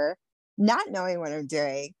water, not knowing what I'm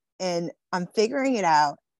doing. And I'm figuring it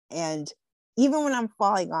out. And even when I'm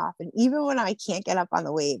falling off, and even when I can't get up on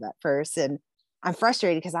the wave at first, and I'm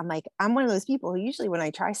frustrated because I'm like, I'm one of those people who usually when I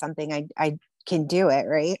try something, I can do it,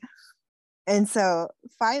 right? And so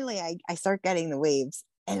finally I start getting the waves,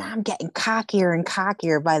 and I'm getting cockier and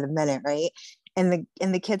cockier by the minute, right? And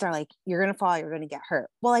the kids are like, you're gonna fall, you're gonna get hurt.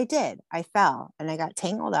 Well, I did. I fell and I got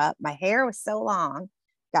tangled up. My hair was so long,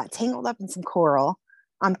 got tangled up in some coral.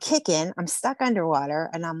 I'm kicking, I'm stuck underwater,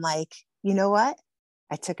 and I'm like, you know what?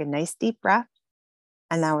 I took a nice deep breath,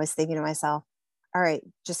 and I was thinking to myself, all right,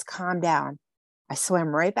 just calm down. I swam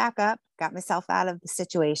right back up, got myself out of the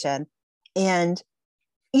situation. And,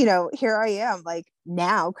 here I am, like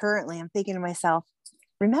now, currently, I'm thinking to myself,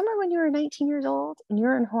 remember when you were 19 years old and you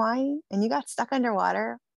were in Hawaii and you got stuck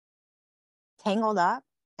underwater, tangled up,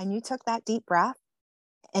 and you took that deep breath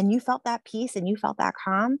and you felt that peace and you felt that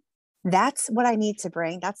calm? That's what I need to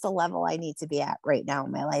bring. That's the level I need to be at right now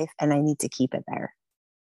in my life. And I need to keep it there.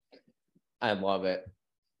 I love it.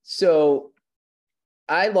 So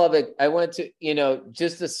I love it. I went to,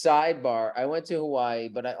 just a sidebar. I went to Hawaii,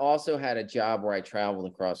 but I also had a job where I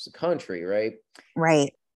traveled across the country, right?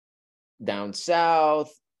 Right. Down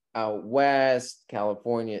south, out west,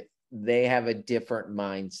 California, they have a different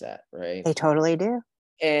mindset, right? They totally do.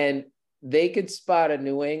 And they could spot a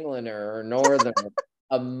New Englander or Northerner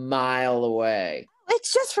a mile away.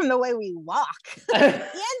 It's just from the way we walk and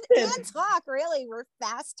talk. Really, we're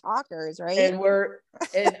fast talkers, right?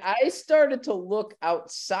 And I started to look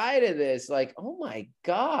outside of this, like, oh my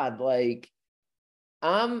God, like,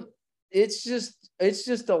 it's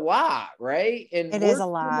just a lot, right? And it is a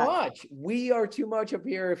lot. Too much. We are too much up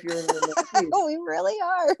here if you're in the Northeast. We really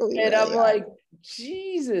are. I'm like,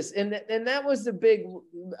 Jesus. And that was a big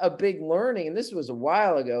learning. And this was a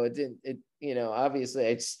while ago. Obviously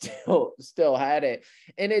I still had it.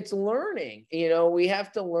 And it's learning, we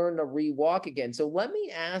have to learn to rewalk again. So let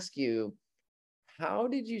me ask you, how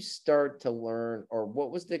did you start to learn, or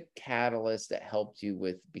what was the catalyst that helped you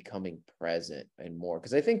with becoming present and more?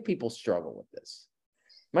 Because I think people struggle with this.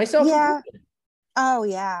 Myself. Yeah. Oh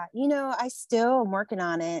yeah. I still am working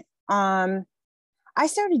on it. I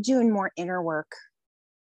started doing more inner work,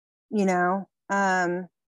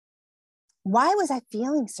 why was I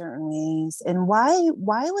feeling certain ways, and why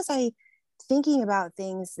was I thinking about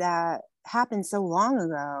things that happened so long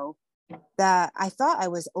ago that I thought I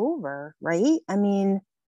was over, right? I mean,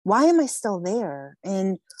 why am I still there?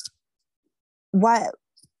 And why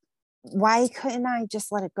couldn't I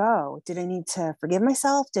just let it go? Did I need to forgive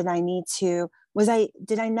myself? Did I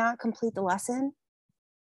not complete the lesson?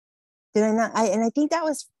 Did I not? And I think that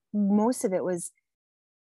was most of it was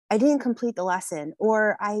I didn't complete the lesson,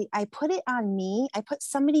 or I put it on me. I put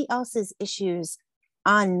somebody else's issues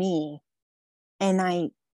on me, and I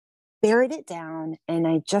buried it down, and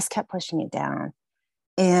I just kept pushing it down.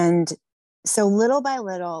 And so little by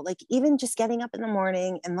little, like even just getting up in the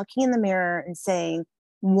morning and looking in the mirror and saying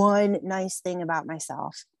one nice thing about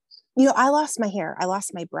myself. I lost my hair. I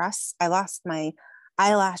lost my breasts. I lost my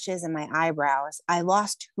eyelashes and my eyebrows. I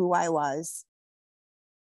lost who I was.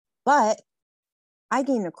 But I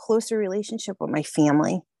gained a closer relationship with my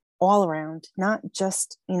family all around, not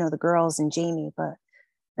just, the girls and Jamie, but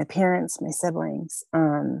my parents, my siblings,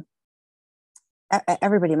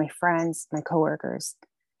 everybody, my friends, my coworkers.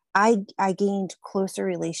 I gained closer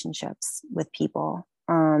relationships with people.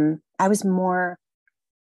 I was more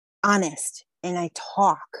honest, and I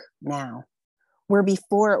talk now, where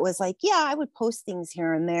before it was like, yeah, I would post things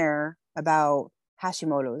here and there about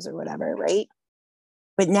Hashimoto's or whatever, right?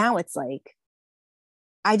 But now it's like,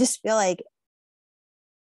 I just feel like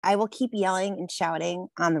I will keep yelling and shouting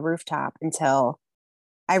on the rooftop until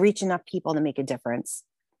I reach enough people to make a difference.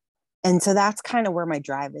 And so that's kind of where my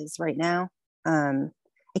drive is right now.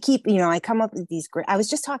 I come up with these great, I was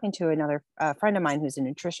just talking to another friend of mine who's a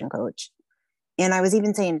nutrition coach. And I was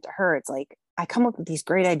even saying to her, it's like, I come up with these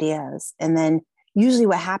great ideas. And then usually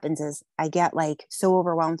what happens is I get like so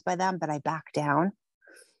overwhelmed by them, but I back down.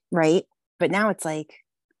 Right. But now it's like,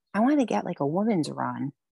 I want to get like a woman's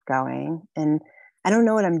run going, and I don't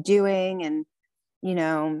know what I'm doing. And,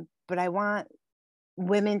 but I want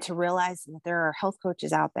women to realize that there are health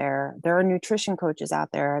coaches out there. There are nutrition coaches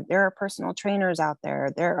out there. There are personal trainers out there.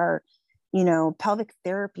 There are, pelvic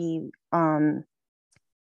therapy,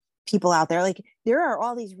 people out there. Like there are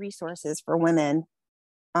all these resources for women,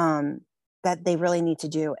 that they really need to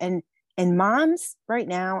do. And moms right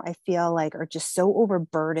now, I feel like are just so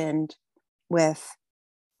overburdened with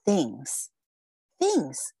things.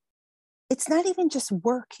 It's not even just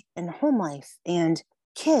work and home life and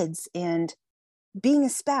kids and being a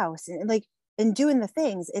spouse and doing the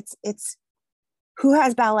things. It's who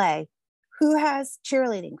has ballet, who has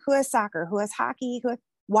cheerleading, who has soccer, who has hockey,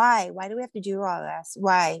 why do we have to do all this?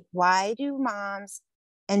 Why do moms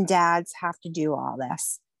and dads have to do all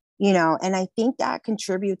this? and I think that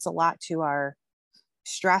contributes a lot to our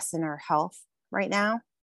stress and our health right now.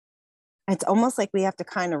 It's almost like we have to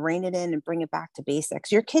kind of rein it in and bring it back to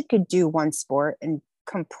basics. Your kid could do one sport and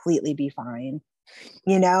completely be fine.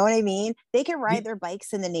 You know what I mean? They can ride their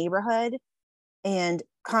bikes in the neighborhood and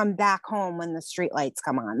come back home when the street lights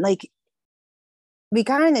come on. Like, we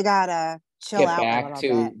kind of gotta chill out a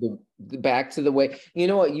little bit. Back to the way, you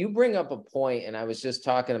know what, you bring up a point, and I was just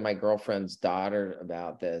talking to my girlfriend's daughter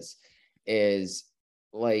about this, is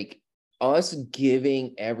like us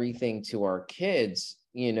giving everything to our kids,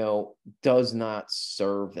 does not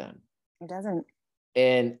serve them. It doesn't.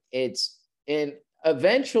 And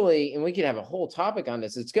eventually, and we could have a whole topic on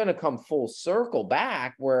this, it's going to come full circle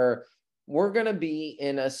back where we're going to be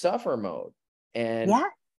in a suffer mode.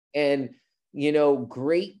 And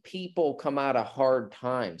great people come out of hard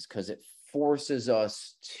times because it forces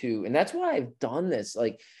us to, and that's why I've done this.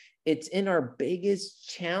 Like, it's in our biggest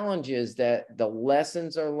challenges that the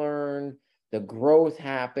lessons are learned, the growth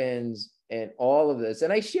happens, and all of this.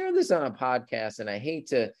 And I share this on a podcast, and I hate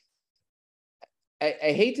to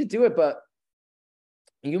do it, but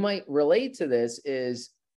you might relate to this.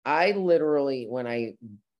 Is I literally,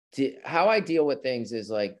 how I deal with things is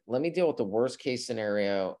like, let me deal with the worst case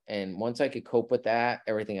scenario. And once I could cope with that,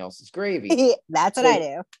 everything else is gravy. That's what I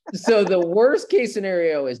do. So the worst case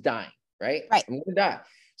scenario is dying, right? Right. I'm going to die.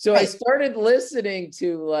 So I started listening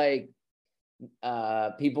to like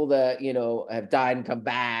people that, have died and come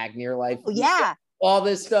back, near life. Oh, yeah. All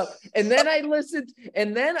this stuff. And then I listened,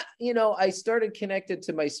 and then, I started connected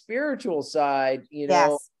to my spiritual side.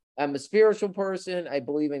 Yes. I'm a spiritual person. I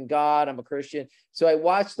believe in God. I'm a Christian. So I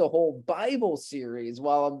watched the whole Bible series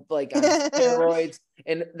while I'm like on steroids,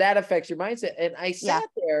 and that affects your mindset. And I sat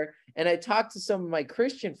there and I talked to some of my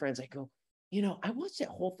Christian friends. I go, I watched that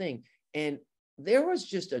whole thing, and there was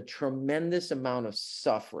just a tremendous amount of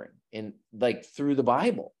suffering through the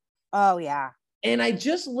Bible. Oh, yeah. And I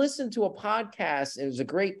just listened to a podcast. It was a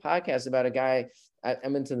great podcast about a guy.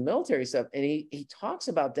 I'm into the military stuff. And he talks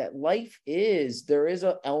about that there is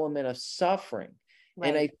an element of suffering. Right.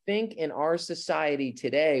 And I think in our society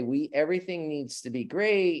today, everything needs to be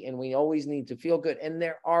great, and we always need to feel good. And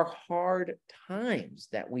there are hard times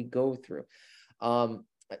that we go through.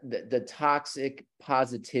 The toxic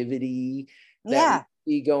positivity that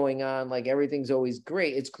we see going on, like everything's always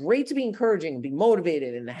great. It's great to be encouraging and be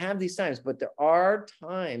motivated and to have these times, but there are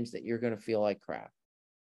times that you're going to feel like crap.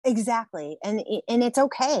 Exactly. And it's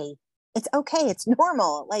okay. It's okay. It's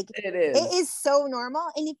normal. Like, it is so normal.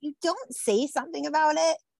 And if you don't say something about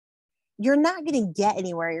it, you're not going to get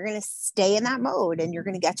anywhere. You're going to stay in that mode, and you're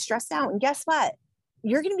going to get stressed out. And guess what?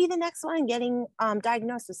 You're going to be the next one getting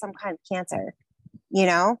diagnosed with some kind of cancer.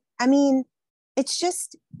 I mean, it's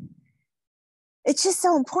just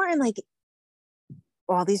so important. Like,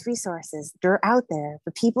 all these resources, they're out there,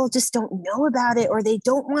 but people just don't know about it, or they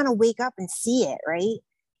don't want to wake up and see it. Right.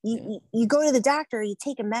 You go to the doctor, you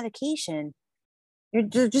take a medication.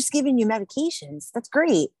 They're just giving you medications. That's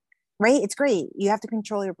great. Right. It's great. You have to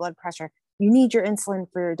control your blood pressure. You need your insulin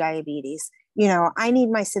for your diabetes. I need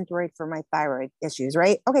my Synthroid for my thyroid issues.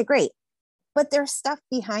 Right. Okay, great. But there's stuff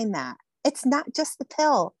behind that. It's not just the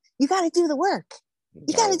pill. You got to do the work.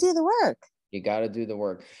 You got to do the work. You got to do the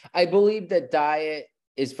work. I believe that diet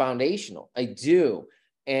is foundational. I do.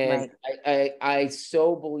 And I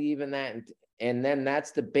so believe in that. And then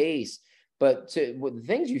that's the base. But with the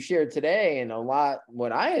things you shared today, and a lot,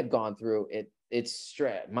 what I had gone through, it's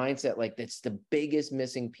stress, mindset. Like, that's the biggest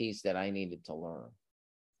missing piece that I needed to learn.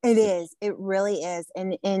 It is. It really is.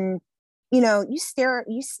 And you stare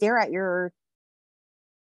at your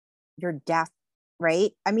death,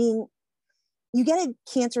 right? I mean, you get a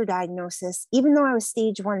cancer diagnosis, even though I was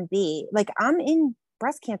stage 1B, like, I'm in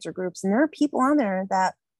breast cancer groups, and there are people on there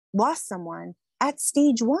that lost someone at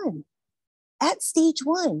stage 1. At stage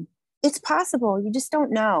 1, it's possible. You just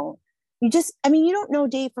don't know. You don't know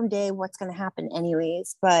day from day what's going to happen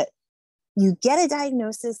anyways, but you get a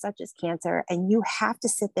diagnosis such as cancer, and you have to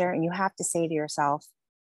sit there and you have to say to yourself,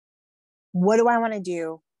 what do I want to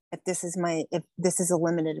do if this is a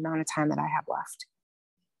limited amount of time that I have left?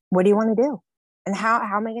 What do you want to do? And how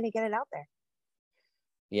am I going to get it out there?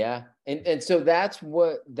 Yeah. And so that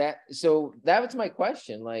was my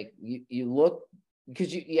question. Like, you look,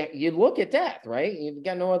 because you look at death, right? You've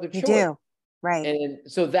got no other choice. You do. Right. And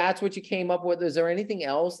so that's what you came up with. Is there anything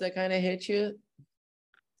else that kind of hit you?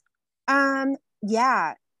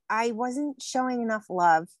 Yeah, I wasn't showing enough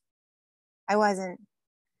love. I wasn't.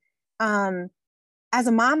 As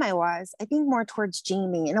a mom, I think more towards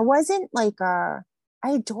Jamie, and it wasn't like, I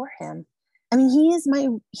adore him. I mean, he's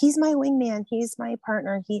my wingman. He's my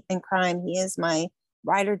partner in crime. He is my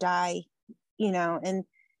ride or die, and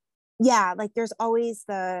yeah, like there's always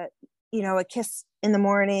the, a kiss in the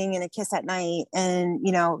morning and a kiss at night, and,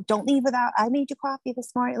 don't leave without, I made you coffee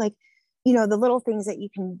this morning. Like, the little things that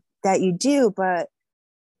you do, but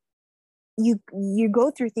you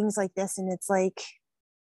go through things like this, and it's like,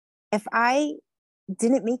 if I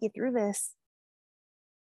didn't make it through this,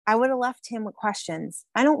 I would have left him with questions.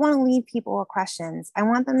 I don't want to leave people with questions. I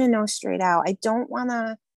want them to know straight out. I don't want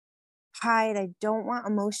to hide. I don't want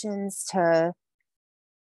emotions to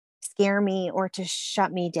scare me or to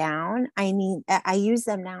shut me down. I use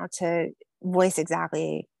them now to voice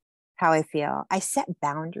exactly how I feel. I set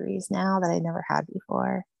boundaries now that I never had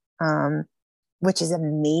before, which is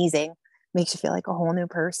amazing. Makes you feel like a whole new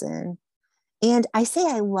person. And I say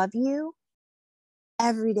I love you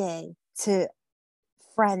every day to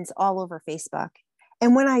friends all over Facebook.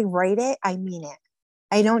 And when I write it, I mean it.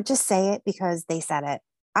 I don't just say it because they said it.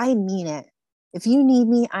 I mean it. If you need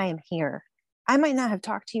me, I am here. I might not have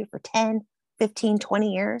talked to you for 10, 15,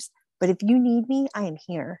 20 years, but if you need me, I am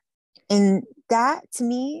here. And that to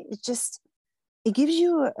me, it gives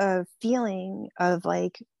you a feeling of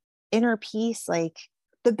like inner peace. Like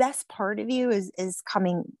the best part of you is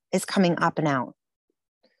coming up and out.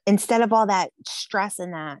 Instead of all that stress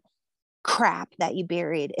and that crap that you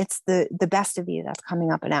buried, it's the best of you that's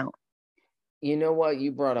coming up and out. You know what?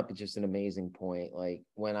 You brought up just an amazing point. Like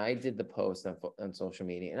when I did the post on social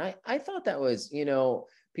media, and I thought that was,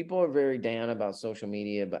 people are very down about social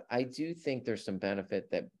media, but I do think there's some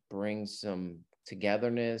benefit that brings some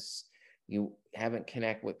togetherness. You haven't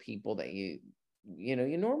connect with people that you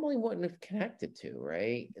normally wouldn't have connected to,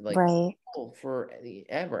 right? Like right.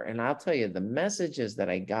 Forever. And I'll tell you, the messages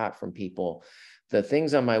that I got from people, the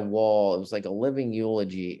things on my wall, it was like a living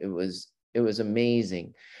eulogy. It was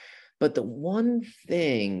amazing. But the one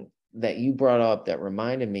thing that you brought up that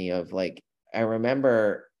reminded me of, like, I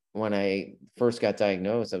remember when I first got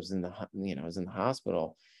diagnosed, I was in the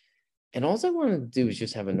hospital, and all I wanted to do was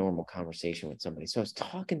just have a normal conversation with somebody. So I was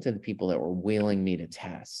talking to the people that were wheeling me to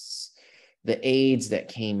tests, the aides that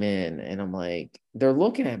came in, and I'm like, they're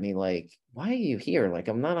looking at me like, why are you here? Like,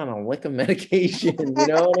 I'm not on a lick of medication, you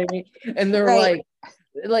know what I mean? And they're right.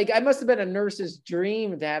 like I must have been a nurse's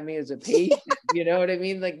dream to have me as a patient, you know what I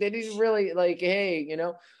mean? Like they didn't really like, hey,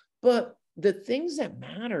 but the things that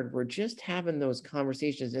mattered were just having those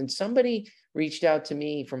conversations. And somebody reached out to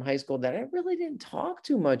me from high school that I really didn't talk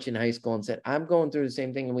too much in high school and said, I'm going through the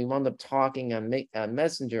same thing. And we wound up talking on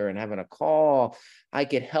Messenger and having a call. I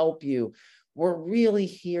could help you. We're really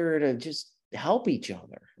here to just help each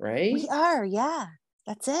other, right? We are. Yeah,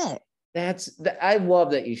 that's it. I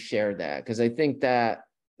love that you shared that, because I think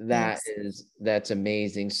that's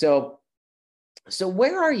amazing. So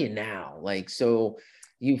where are you now? Like, so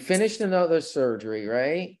you finished another surgery,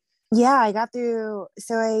 right? Yeah, I got through.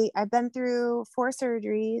 So I've been through 4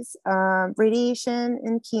 surgeries, radiation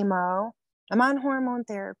and chemo. I'm on hormone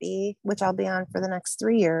therapy, which I'll be on for the next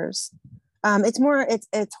 3 years.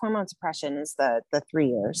 It's hormone suppression is the 3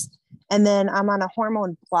 years. And then I'm on a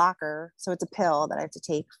hormone blocker. So it's a pill that I have to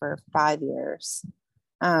take for 5 years.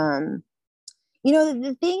 The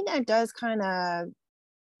thing that does kind of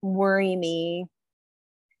worry me,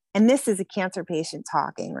 and this is a cancer patient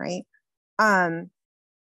talking, right?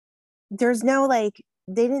 There's no, like,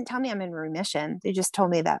 they didn't tell me I'm in remission. They just told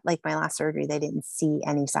me that, like, my last surgery, they didn't see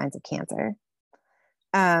any signs of cancer.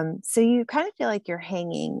 So you kind of feel like you're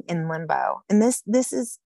hanging in limbo. And this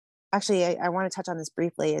is actually, I want to touch on this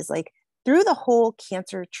briefly, is like through the whole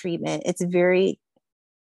cancer treatment, it's very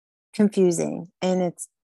confusing, and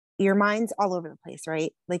your mind's all over the place,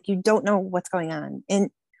 right? Like you don't know what's going on. And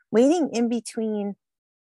waiting in between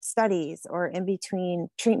studies or in between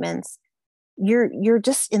treatments, you're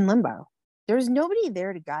just in limbo. There's nobody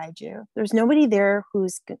there to guide you. There's nobody there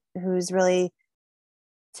who's really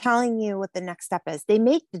telling you what the next step is. They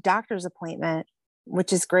make the doctor's appointment,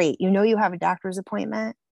 which is great. You have a doctor's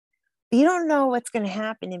appointment, but you don't know what's going to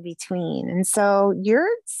happen in between. And so you're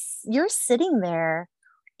sitting there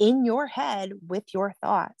in your head with your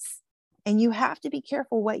thoughts, and you have to be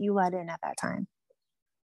careful what you let in at that time.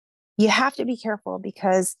 You have to be careful,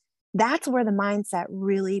 because that's where the mindset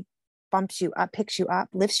really bumps you up, picks you up,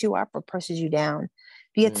 lifts you up, or pushes you down.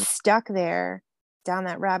 If you get stuck there down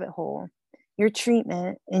that rabbit hole, your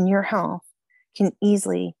treatment and your health can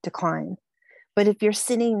easily decline. But if you're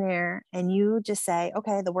sitting there and you just say,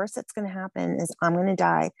 okay, the worst that's going to happen is I'm going to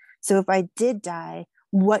die. So if I did die,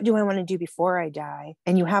 what do I want to do before I die?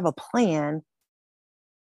 And you have a plan.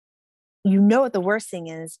 You know what the worst thing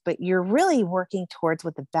is, but you're really working towards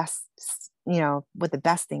what the best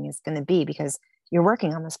thing is going to be, because you're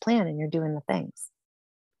working on this plan and you're doing the things.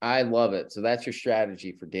 I love it. So that's your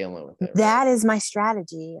strategy for dealing with it, right? That is my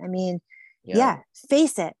strategy. I mean, yeah,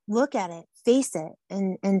 face it, look at it, face it,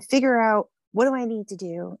 and figure out, what do I need to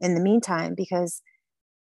do in the meantime? Because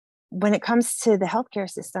when it comes to the healthcare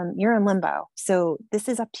system, you're in limbo. So this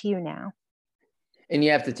is up to you now. And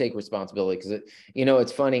you have to take responsibility, because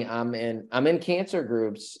it's funny. I'm in cancer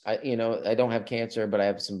groups. I don't have cancer, but I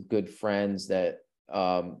have some good friends that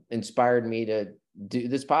inspired me to do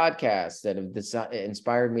this podcast, that have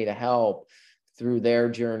inspired me to help through their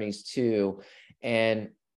journeys too. And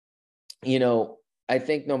I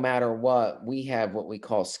think no matter what, we have what we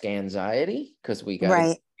call scanxiety, because we got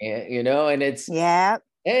right. And it's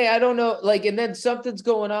hey, I don't know, like, and then something's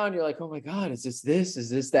going on. You're like, oh my God, is this? Is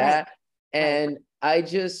this that? Right. And I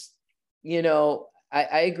just,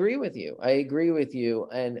 I agree with you. I agree with you.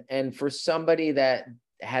 And for somebody that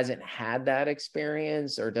hasn't had that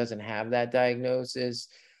experience or doesn't have that diagnosis,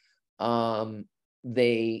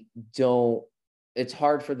 they don't, it's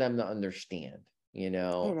hard for them to understand,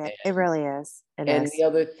 It really is. The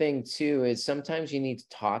other thing too is sometimes you need to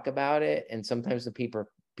talk about it, and sometimes the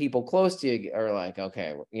people close to you are like,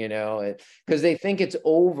 okay, because they think it's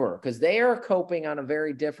over, because they are coping on a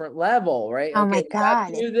very different level, right? Oh okay, my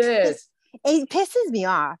God, do this. It pisses me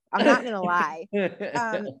off. I'm not gonna lie.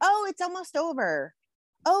 Oh, it's almost over.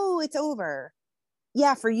 Oh, it's over.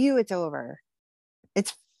 Yeah, for you, it's over.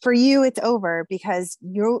 It's for you, it's over, because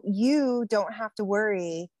you don't have to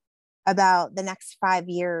worry about the next 5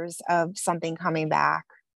 years of something coming back,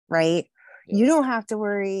 right? Yeah. You don't have to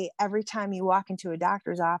worry every time you walk into a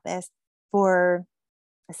doctor's office for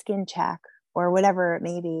a skin check or whatever it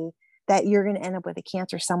may be, that you're going to end up with a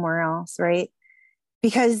cancer somewhere else, right?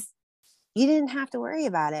 Because you didn't have to worry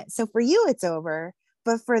about it. So for you, it's over.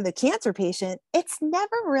 But for the cancer patient, it's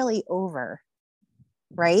never really over,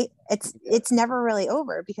 right? It's never really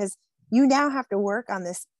over, because you now have to work on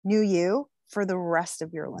this new you for the rest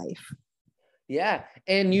of your life. Yeah.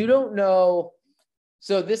 And you don't know.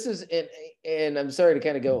 So this is, and I'm sorry to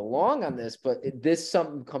kind of go along on this, but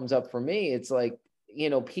something comes up for me. It's like,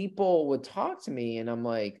 people would talk to me and I'm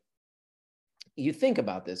like, you think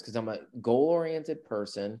about this, because I'm a goal-oriented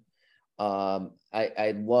person. I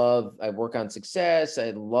work on success. I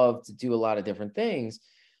love to do a lot of different things,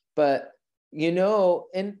 but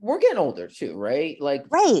and we're getting older too, right? Like,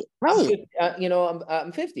 right.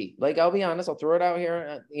 I'm 50. Like, I'll be honest, I'll throw it out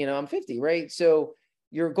here. I'm 50, right? So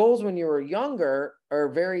your goals when you were younger are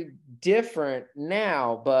very different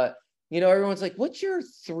now, but everyone's like, what's your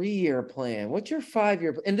 3-year plan? What's your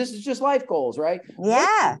 5-year plan? And this is just life goals, right?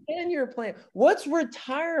 Yeah. What's your 10-year plan? What's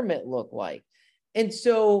retirement look like? And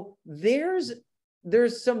so there's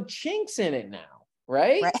some chinks in it now.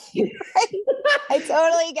 Right? I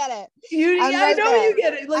totally get it. I know you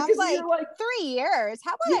get it. Like, I'm you're like 3 years.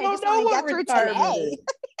 How about I just want to get through today?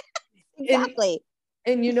 Exactly.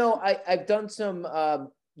 And I've done some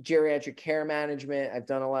geriatric care management. I've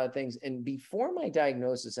done a lot of things. And before my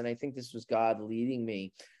diagnosis, and I think this was God leading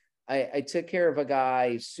me, I took care of a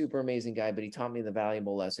guy, super amazing guy, but he taught me the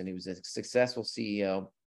valuable lesson. He was a successful CEO,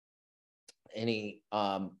 and he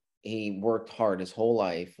worked hard his whole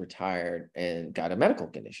life, retired, and got a medical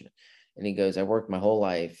condition. And he goes, I worked my whole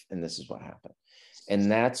life, and this is what happened.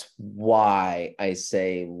 And that's why I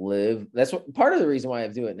say live. That's what part of the reason why I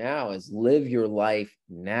do it now is live your life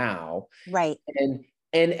now. Right. And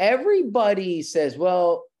everybody says,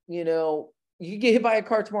 well, you get hit by a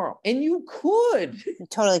car tomorrow, and you could. You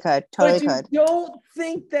totally could. But you don't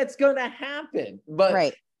think that's going to happen. But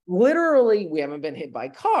right. Literally, we haven't been hit by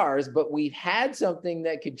cars, but we've had something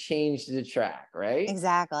that could change the track, right?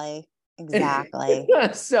 Exactly.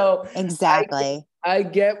 So exactly. I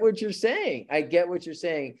get what you're saying.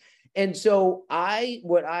 And so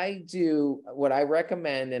what I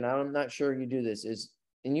recommend, and I'm not sure you do this, is,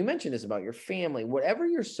 and you mentioned this about your family, whatever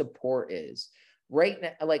your support is right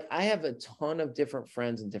now. Like, I have a ton of different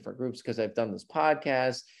friends in different groups because I've done this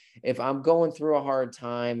podcast. If I'm going through a hard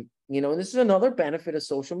time, and this is another benefit of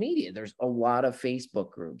social media. There's a lot of Facebook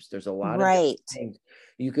groups. There's a lot of things.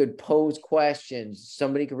 You could pose questions.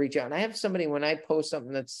 Somebody could reach out. And I have somebody, when I post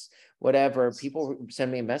something that's whatever, people send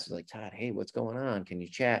me a message like, Todd, hey, what's going on? Can you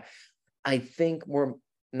chat? I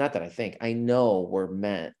know we're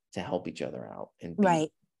meant to help each other out and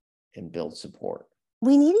and build support.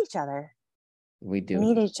 We need each other. We do.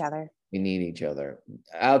 We need each other. We need each other.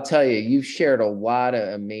 I'll tell you, you've shared a lot of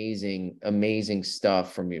amazing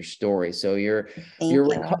stuff from your story. So you're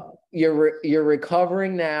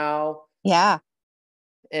recovering now. Yeah.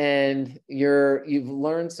 And you've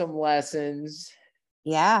learned some lessons.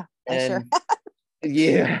 Yeah, I sure.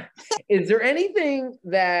 Yeah. Is there anything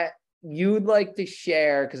that you'd like to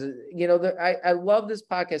share, because I love this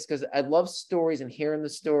podcast because I love stories and hearing the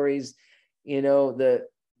stories, the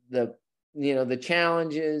the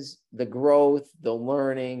challenges, the growth, the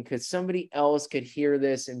learning, because somebody else could hear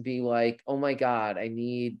this and be like, oh my God, I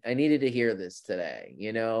needed to hear this today,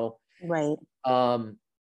 Right.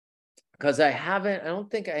 Because I don't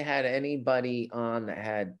think I had anybody on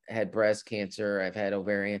that had breast cancer. I've had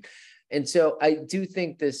ovarian. And so I do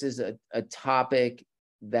think this is a topic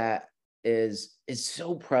that is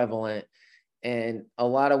so prevalent, and a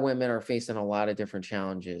lot of women are facing a lot of different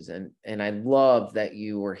challenges. And I love that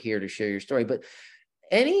you were here to share your story. But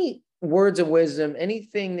any words of wisdom,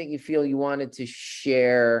 anything that you feel you wanted to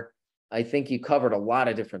share? I think you covered a lot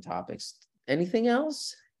of different topics. Anything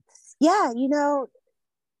else? Yeah,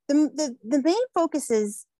 the main focus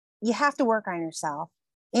is you have to work on yourself.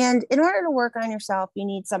 And in order to work on yourself, you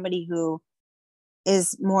need somebody who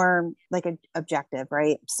is more like an objective,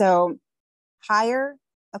 right? So hire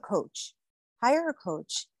a coach,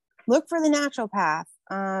 look for the natural path.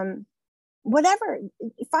 Whatever,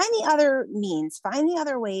 find the other means, find the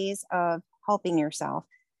other ways of helping yourself.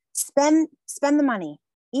 Spend the money.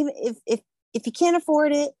 Even if you can't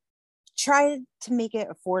afford it, try to make it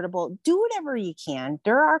affordable. Do whatever you can.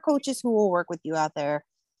 There are coaches who will work with you out there,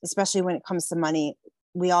 especially when it comes to money.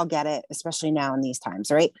 We all get it, especially now in these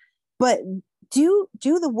times, right? But do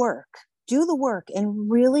the work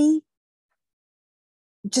and really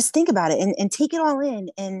just think about it and take it all in.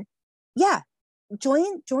 And yeah,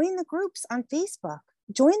 join the groups on Facebook.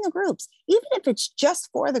 Join the groups. Even if it's just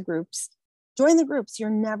for the groups, join the groups. You're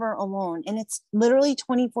never alone. And it's literally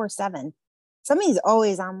 24/7. Somebody's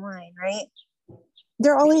always online, right?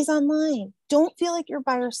 They're always online. Don't feel like you're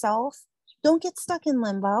by yourself. Don't get stuck in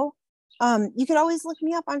limbo. You could always look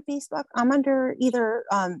me up on Facebook. I'm under either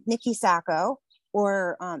Nikki Sacco,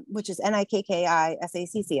 or which is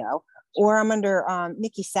NIKKISACCO, or I'm under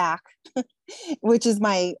Nikki Sack, which is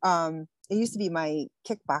my it used to be my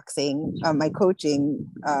kickboxing, my coaching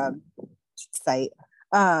site,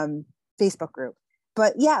 Facebook group.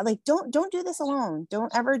 But yeah, like don't do this alone.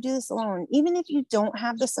 Don't ever do this alone. Even if you don't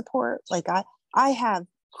have the support, like I have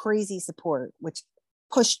crazy support, which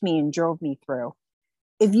pushed me and drove me through.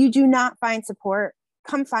 If you do not find support,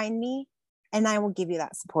 come find me and I will give you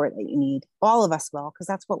that support that you need. All of us will, because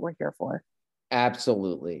that's what we're here for.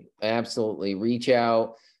 Absolutely. Absolutely. Reach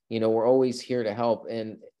out. We're always here to help.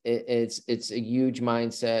 And it's a huge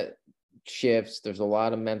mindset shifts. There's a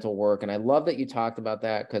lot of mental work. And I love that you talked about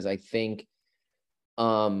that, because I think,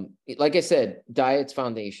 like I said, diet's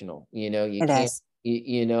foundational. You It can't, is.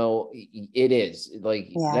 it is like,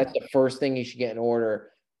 Yeah. that's the first thing you should get in order.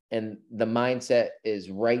 And the mindset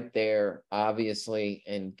is right there, obviously,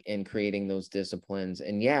 and creating those disciplines.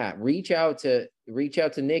 And yeah, reach out to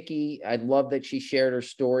Nikki. I'd love that she shared her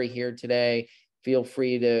story here today. Feel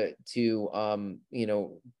free to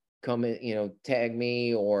come in, tag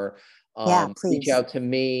me, or Yeah, reach please. out to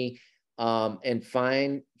me, and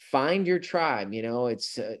find your tribe.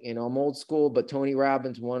 It's I'm old school, but Tony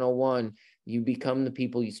Robbins 101, you become the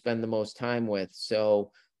people you spend the most time with.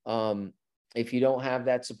 So if you don't have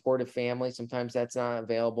that supportive family, sometimes that's not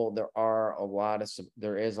available. There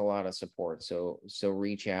is a lot of support. So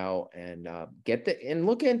reach out and and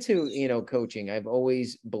look into, coaching. I've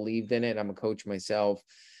always believed in it. I'm a coach myself.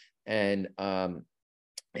 And I'm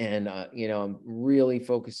really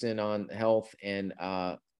focusing on health and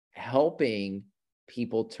helping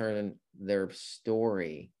people turn their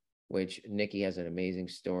story, which Nikki has an amazing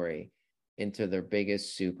story, into their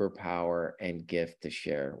biggest superpower and gift to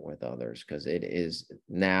share with others. Because it is,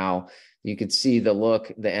 now you could see the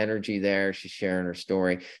look, the energy there. She's sharing her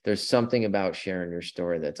story. There's something about sharing your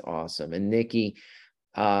story that's awesome. And Nikki,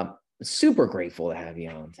 super grateful to have you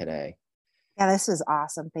on today. Yeah, this was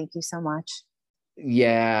awesome. Thank you so much.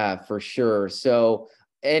 Yeah, for sure. So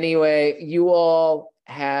anyway, you all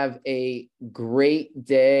have a great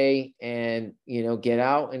day, and get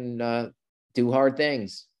out and do hard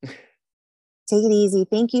things. Take it easy.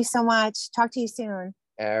 Thank you so much. Talk to you soon.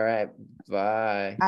 All right. Bye.